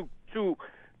scrambling to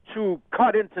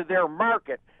cut into their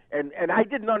market, and I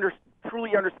didn't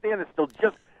truly understand this till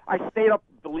just. I stayed up,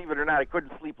 believe it or not. I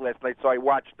couldn't sleep last night, so I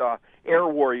watched Air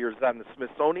Warriors on the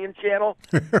Smithsonian Channel.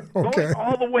 Okay. Going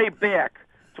all the way back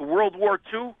to World War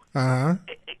II,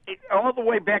 all the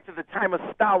way back to the time of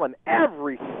Stalin.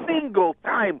 Every single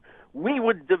time we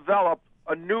would develop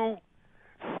a new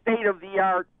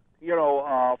state-of-the-art,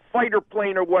 fighter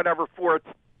plane or whatever for its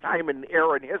time and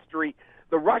era in history,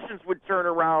 the Russians would turn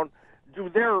around, do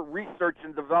their research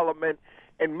and development,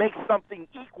 and make something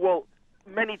equal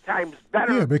many times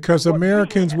better. Yeah, because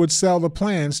Americans would sell the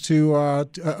plans to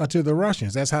the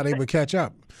Russians. That's how they would catch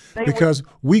up. Because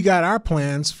we got our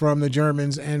plans from the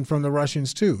Germans and from the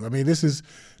Russians too. I mean, this is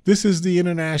the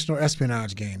international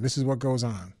espionage game. This is what goes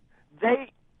on.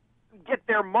 They get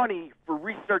their money for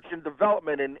research and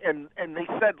development, and they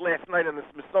said last night on the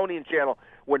Smithsonian Channel,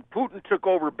 when Putin took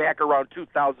over back around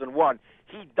 2001,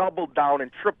 he doubled down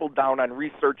and tripled down on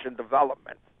research and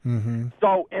development. Mm-hmm.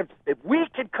 So if we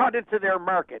can cut into their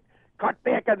market, cut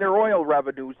back on their oil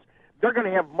revenues, they're going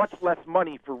to have much less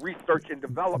money for research and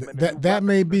development. That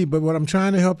may be, but what I'm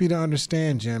trying to help you to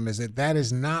understand, Jim, is that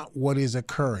is not what is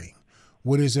occurring.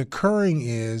 What is occurring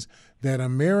is that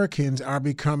Americans are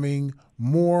becoming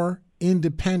more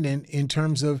independent in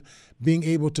terms of being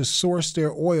able to source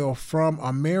their oil from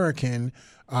American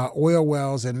oil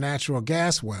wells and natural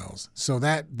gas wells. So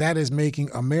that is making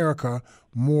America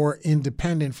more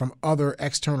independent from other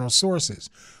external sources.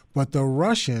 But the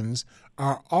Russians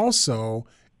are also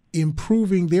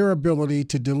improving their ability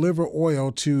to deliver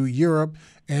oil to Europe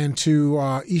and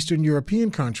to Eastern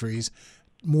European countries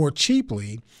more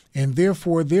cheaply, and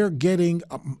therefore they're getting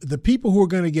the people who are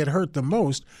going to get hurt the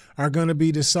most are going to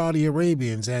be the Saudi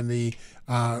Arabians and the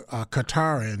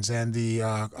Qatarans and the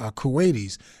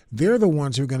Kuwaitis. They're the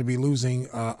ones who are going to be losing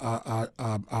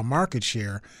a market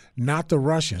share, not the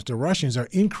Russians. The Russians are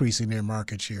increasing their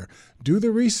market share. Do the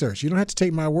research. You don't have to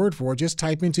take my word for it. Just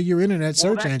type into your internet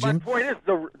search engine. My point is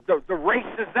the race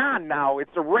is on now.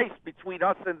 It's a race between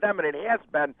us and them, and it has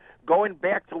been going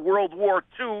back to World War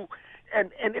II. And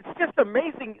it's just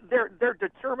amazing their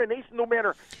determination, no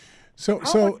matter. So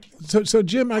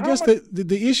Jim, I guess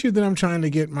the issue that I'm trying to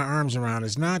get my arms around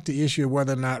is not the issue of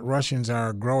whether or not Russians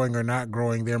are growing or not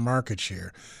growing their market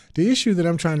share. The issue that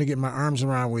I'm trying to get my arms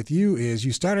around with you is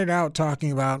you started out talking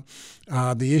about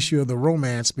the issue of the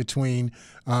romance between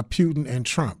Putin and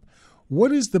Trump.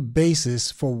 What is the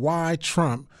basis for why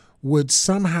Trump would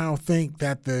somehow think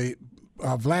that the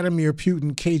Vladimir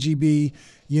Putin KGB,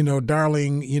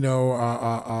 darling,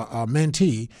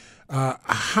 mentee,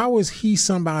 how is he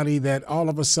somebody that all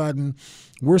of a sudden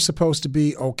we're supposed to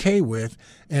be okay with,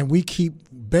 and we keep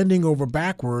bending over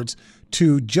backwards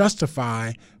to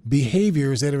justify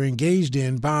behaviors that are engaged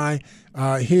in by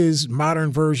his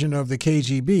modern version of the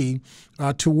KGB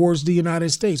towards the United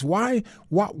States? Why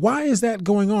is that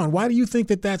going on? Why do you think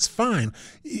that that's fine?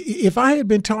 If I had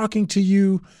been talking to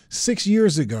you 6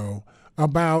 years ago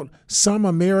about some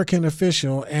American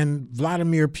official and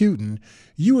Vladimir Putin,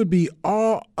 you would be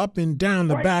all up and down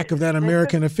the back of that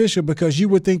American official because you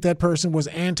would think that person was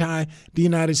anti the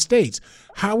United States.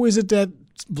 How is it that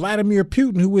Vladimir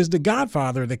Putin, who is the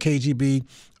godfather of the KGB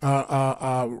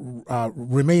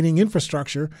remaining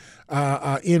infrastructure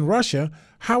in Russia,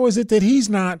 how is it that he's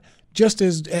not just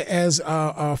as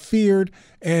feared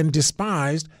and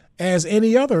despised as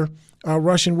any other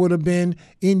Russian would have been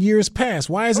in years past?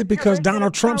 Why is it because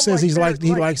Donald Trump says he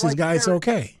likes his guy, it's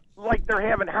okay? Like they're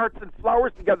having hearts and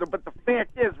flowers together, but the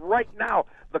fact is, right now,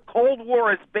 the Cold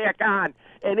War is back on,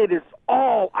 and it is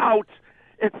all out.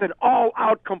 It's an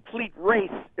all-out complete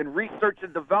race in research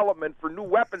and development for new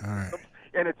weapon systems,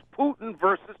 and it's Putin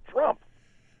versus Trump.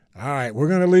 All right, we're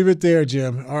going to leave it there,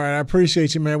 Jim. All right, I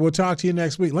appreciate you, man. We'll talk to you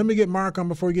next week. Let me get Mark on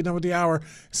before we get done with the hour,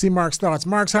 see Mark's thoughts.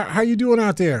 Mark, how you doing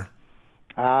out there?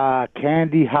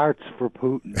 Candy hearts for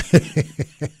Putin.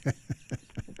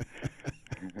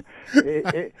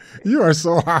 You are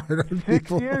so hard on 6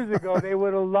 people. years ago, they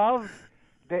would have loved.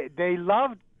 They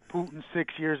loved Putin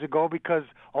 6 years ago because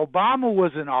Obama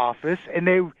was in office, and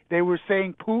they were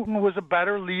saying Putin was a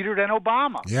better leader than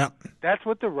Obama. Yep. That's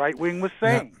what the right wing was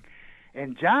saying. Yep.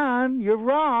 And John, you're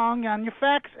wrong on your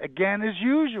facts again as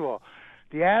usual.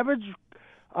 The average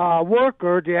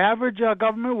worker, the average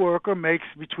government worker makes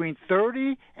between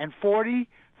 $30,000 and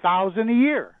 $40,000 a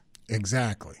year.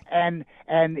 Exactly. And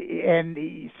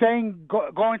saying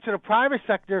going to the private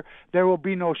sector, there will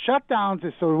be no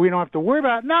shutdowns, so we don't have to worry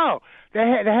about it. No,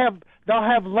 they'll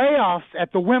have layoffs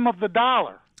at the whim of the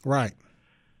dollar. Right.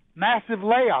 Massive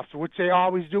layoffs, which they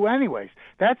always do anyways.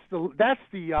 That's the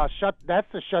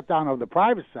shutdown of the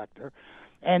private sector.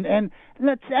 And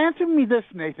let's answer me this,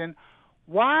 Nathan.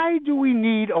 Why do we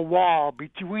need a wall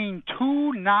between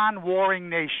two non-warring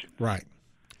nations? Right.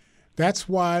 That's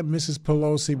why Mrs.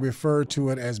 Pelosi referred to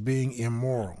it as being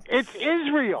immoral. It's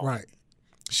Israel. Right.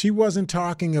 She wasn't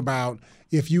talking about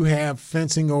if you have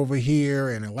fencing over here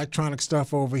and electronic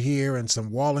stuff over here and some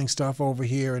walling stuff over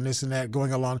here and this and that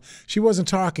going along. She wasn't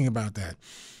talking about that.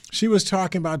 She was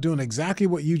talking about doing exactly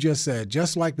what you just said,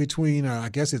 just like between, I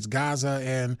guess it's Gaza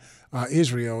and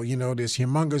Israel, this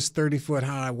humongous 30-foot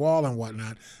high wall and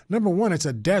whatnot. Number one, it's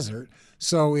a desert.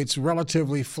 So it's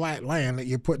relatively flat land that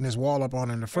you're putting this wall up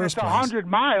on in the first place. It's 100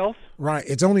 miles. Right.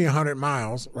 It's only 100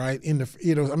 miles, right? So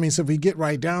if we get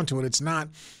right down to it, it's not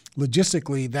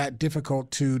logistically that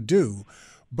difficult to do.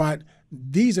 But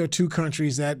these are two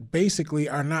countries that basically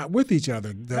are not with each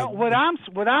other. What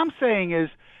I'm saying is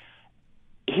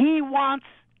he wants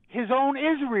his own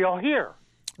Israel here.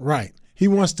 Right. He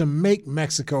wants to make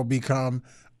Mexico become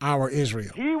our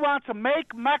Israel. He wants to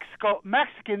make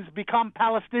Mexicans become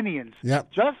Palestinians.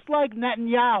 Yep. Just like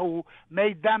Netanyahu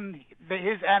made them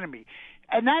his enemy.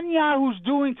 And Netanyahu's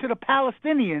doing to the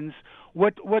Palestinians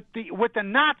what the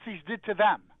Nazis did to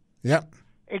them. Yep.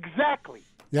 Exactly.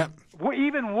 Yep.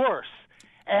 Even worse.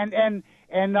 And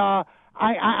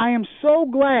I am so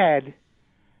glad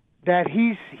that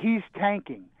he's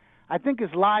tanking. I think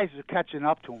his lies are catching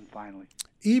up to him finally.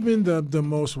 Even the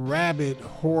most rabid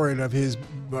horde of his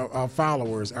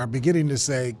followers are beginning to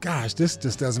say, gosh, this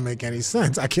just doesn't make any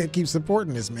sense. I can't keep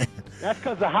supporting this man. That's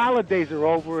because the holidays are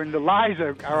over and the lies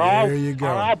are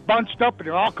all bunched up and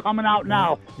they're all coming out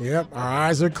now. Yep, our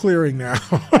eyes are clearing now.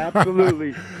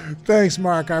 Absolutely. Thanks,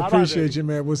 Mark. I appreciate you,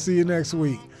 man. We'll see you next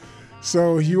week.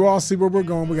 So you all see where we're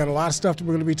going. We got a lot of stuff that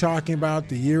we're going to be talking about.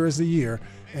 The year is the year.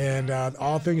 And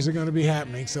all things are going to be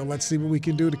happening. So let's see what we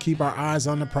can do to keep our eyes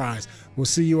on the prize. We'll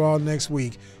see you all next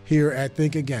week here at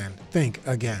Think Again. Think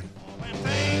Again.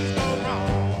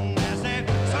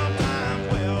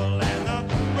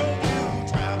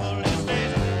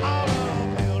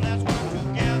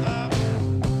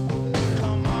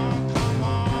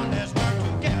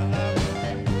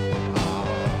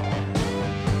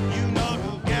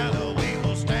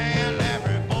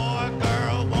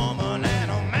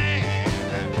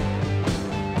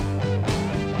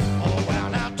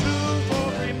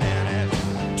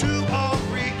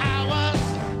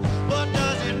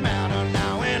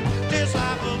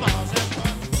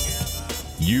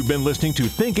 You've been listening to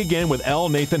Think Again with L.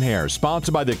 Nathan Hare,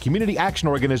 sponsored by the Community Action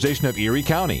Organization of Erie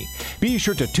County. Be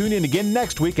sure to tune in again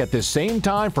next week at this same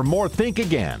time for more Think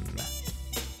Again.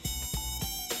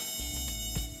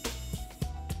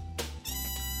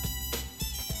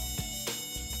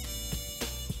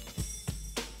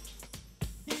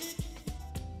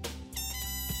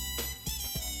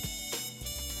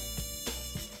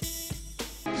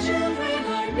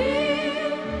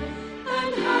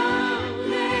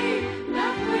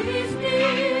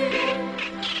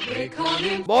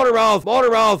 Motor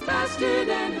Ralph! Faster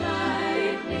than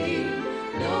lightning,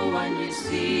 no one you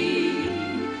see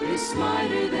is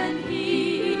smarter than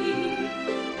he.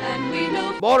 And we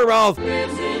know Motormouth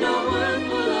lives in a world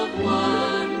full of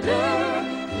wonder,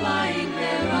 flying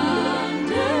there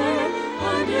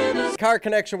under the Car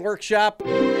Connection Workshop.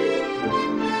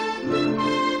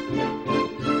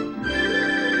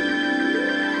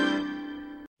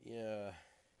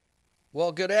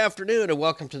 Well, good afternoon and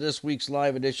welcome to this week's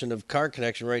live edition of Car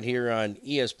Connection right here on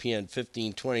ESPN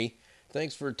 1520.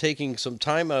 Thanks for taking some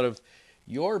time out of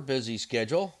your busy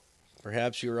schedule.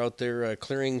 Perhaps you're out there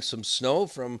clearing some snow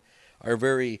from our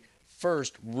very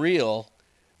first real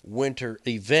winter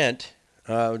event.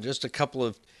 Just a couple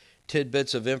of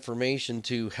tidbits of information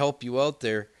to help you out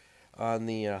there on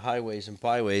the highways and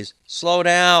byways. Slow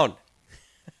down.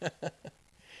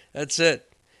 That's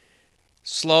it.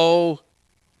 Slow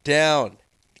down,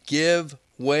 give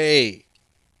way,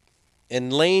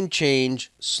 and lane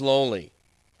change slowly.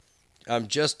 I'm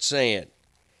just saying.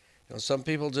 Some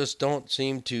people just don't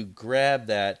seem to grab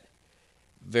that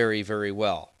very, very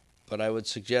well. But I would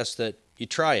suggest that you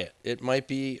try it. It might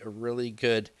be a really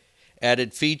good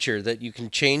added feature that you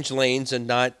can change lanes and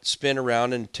not spin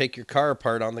around and take your car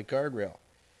apart on the guardrail.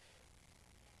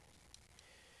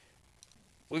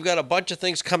 We've got a bunch of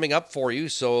things coming up for you,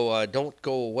 so don't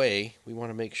go away. We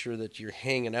want to make sure that you're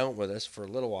hanging out with us for a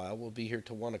little while. We'll be here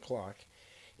till 1 o'clock,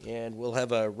 and we'll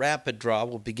have a rapid draw.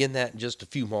 We'll begin that in just a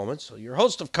few moments. So your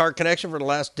host of Car Connection for the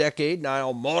last decade,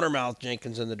 Niall Motormouth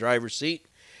Jenkins in the driver's seat.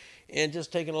 And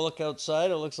just taking a look outside,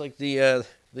 it looks like the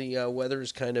weather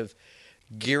is kind of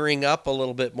gearing up a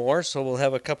little bit more, so we'll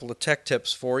have a couple of tech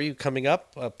tips for you coming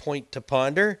up, a point to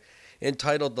ponder,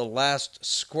 entitled The Last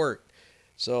Squirt.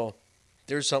 So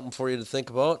there's something for you to think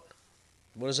about.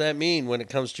 What does that mean when it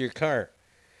comes to your car?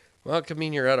 Well, it could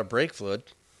mean you're out of brake fluid.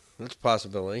 That's a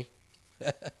possibility.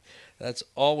 That's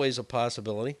always a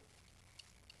possibility.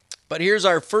 But here's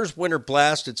our first winter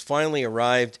blast. It's finally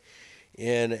arrived.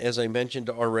 And as I mentioned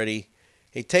already,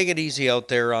 hey, take it easy out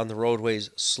there on the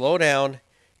roadways. Slow down.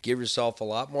 Give yourself a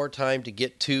lot more time to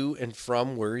get to and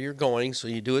from where you're going so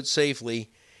you do it safely.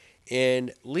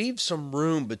 And leave some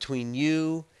room between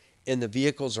you and the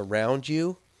vehicles around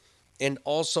you, and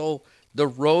also the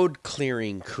road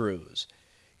clearing crews.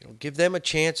 Give them a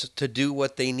chance to do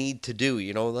what they need to do.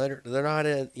 They're not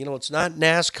it's not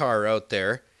NASCAR out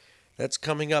there. That's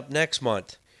coming up next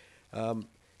month.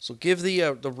 So give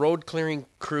the road clearing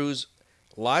crews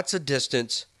lots of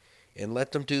distance and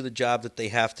let them do the job that they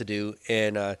have to do.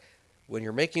 And when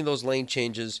you're making those lane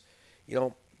changes,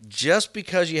 just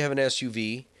because you have an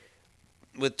SUV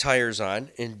with tires on,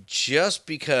 and just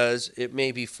because it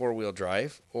may be four-wheel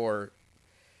drive or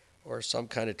some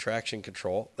kind of traction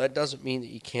control, that doesn't mean that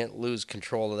you can't lose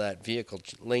control of that vehicle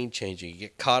lane changing. You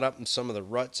get caught up in some of the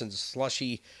ruts and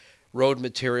slushy road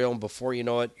material, and before you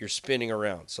know it, you're spinning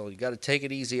around. So you got to take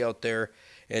it easy out there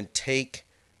and take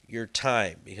your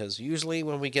time, because usually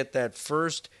when we get that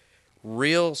first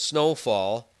real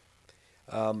snowfall,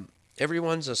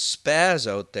 everyone's a spaz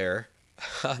out there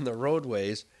on the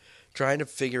roadways trying to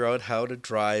figure out how to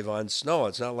drive on snow.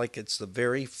 It's not like it's the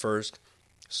very first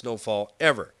snowfall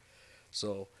ever.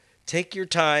 So take your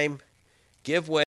time, give way.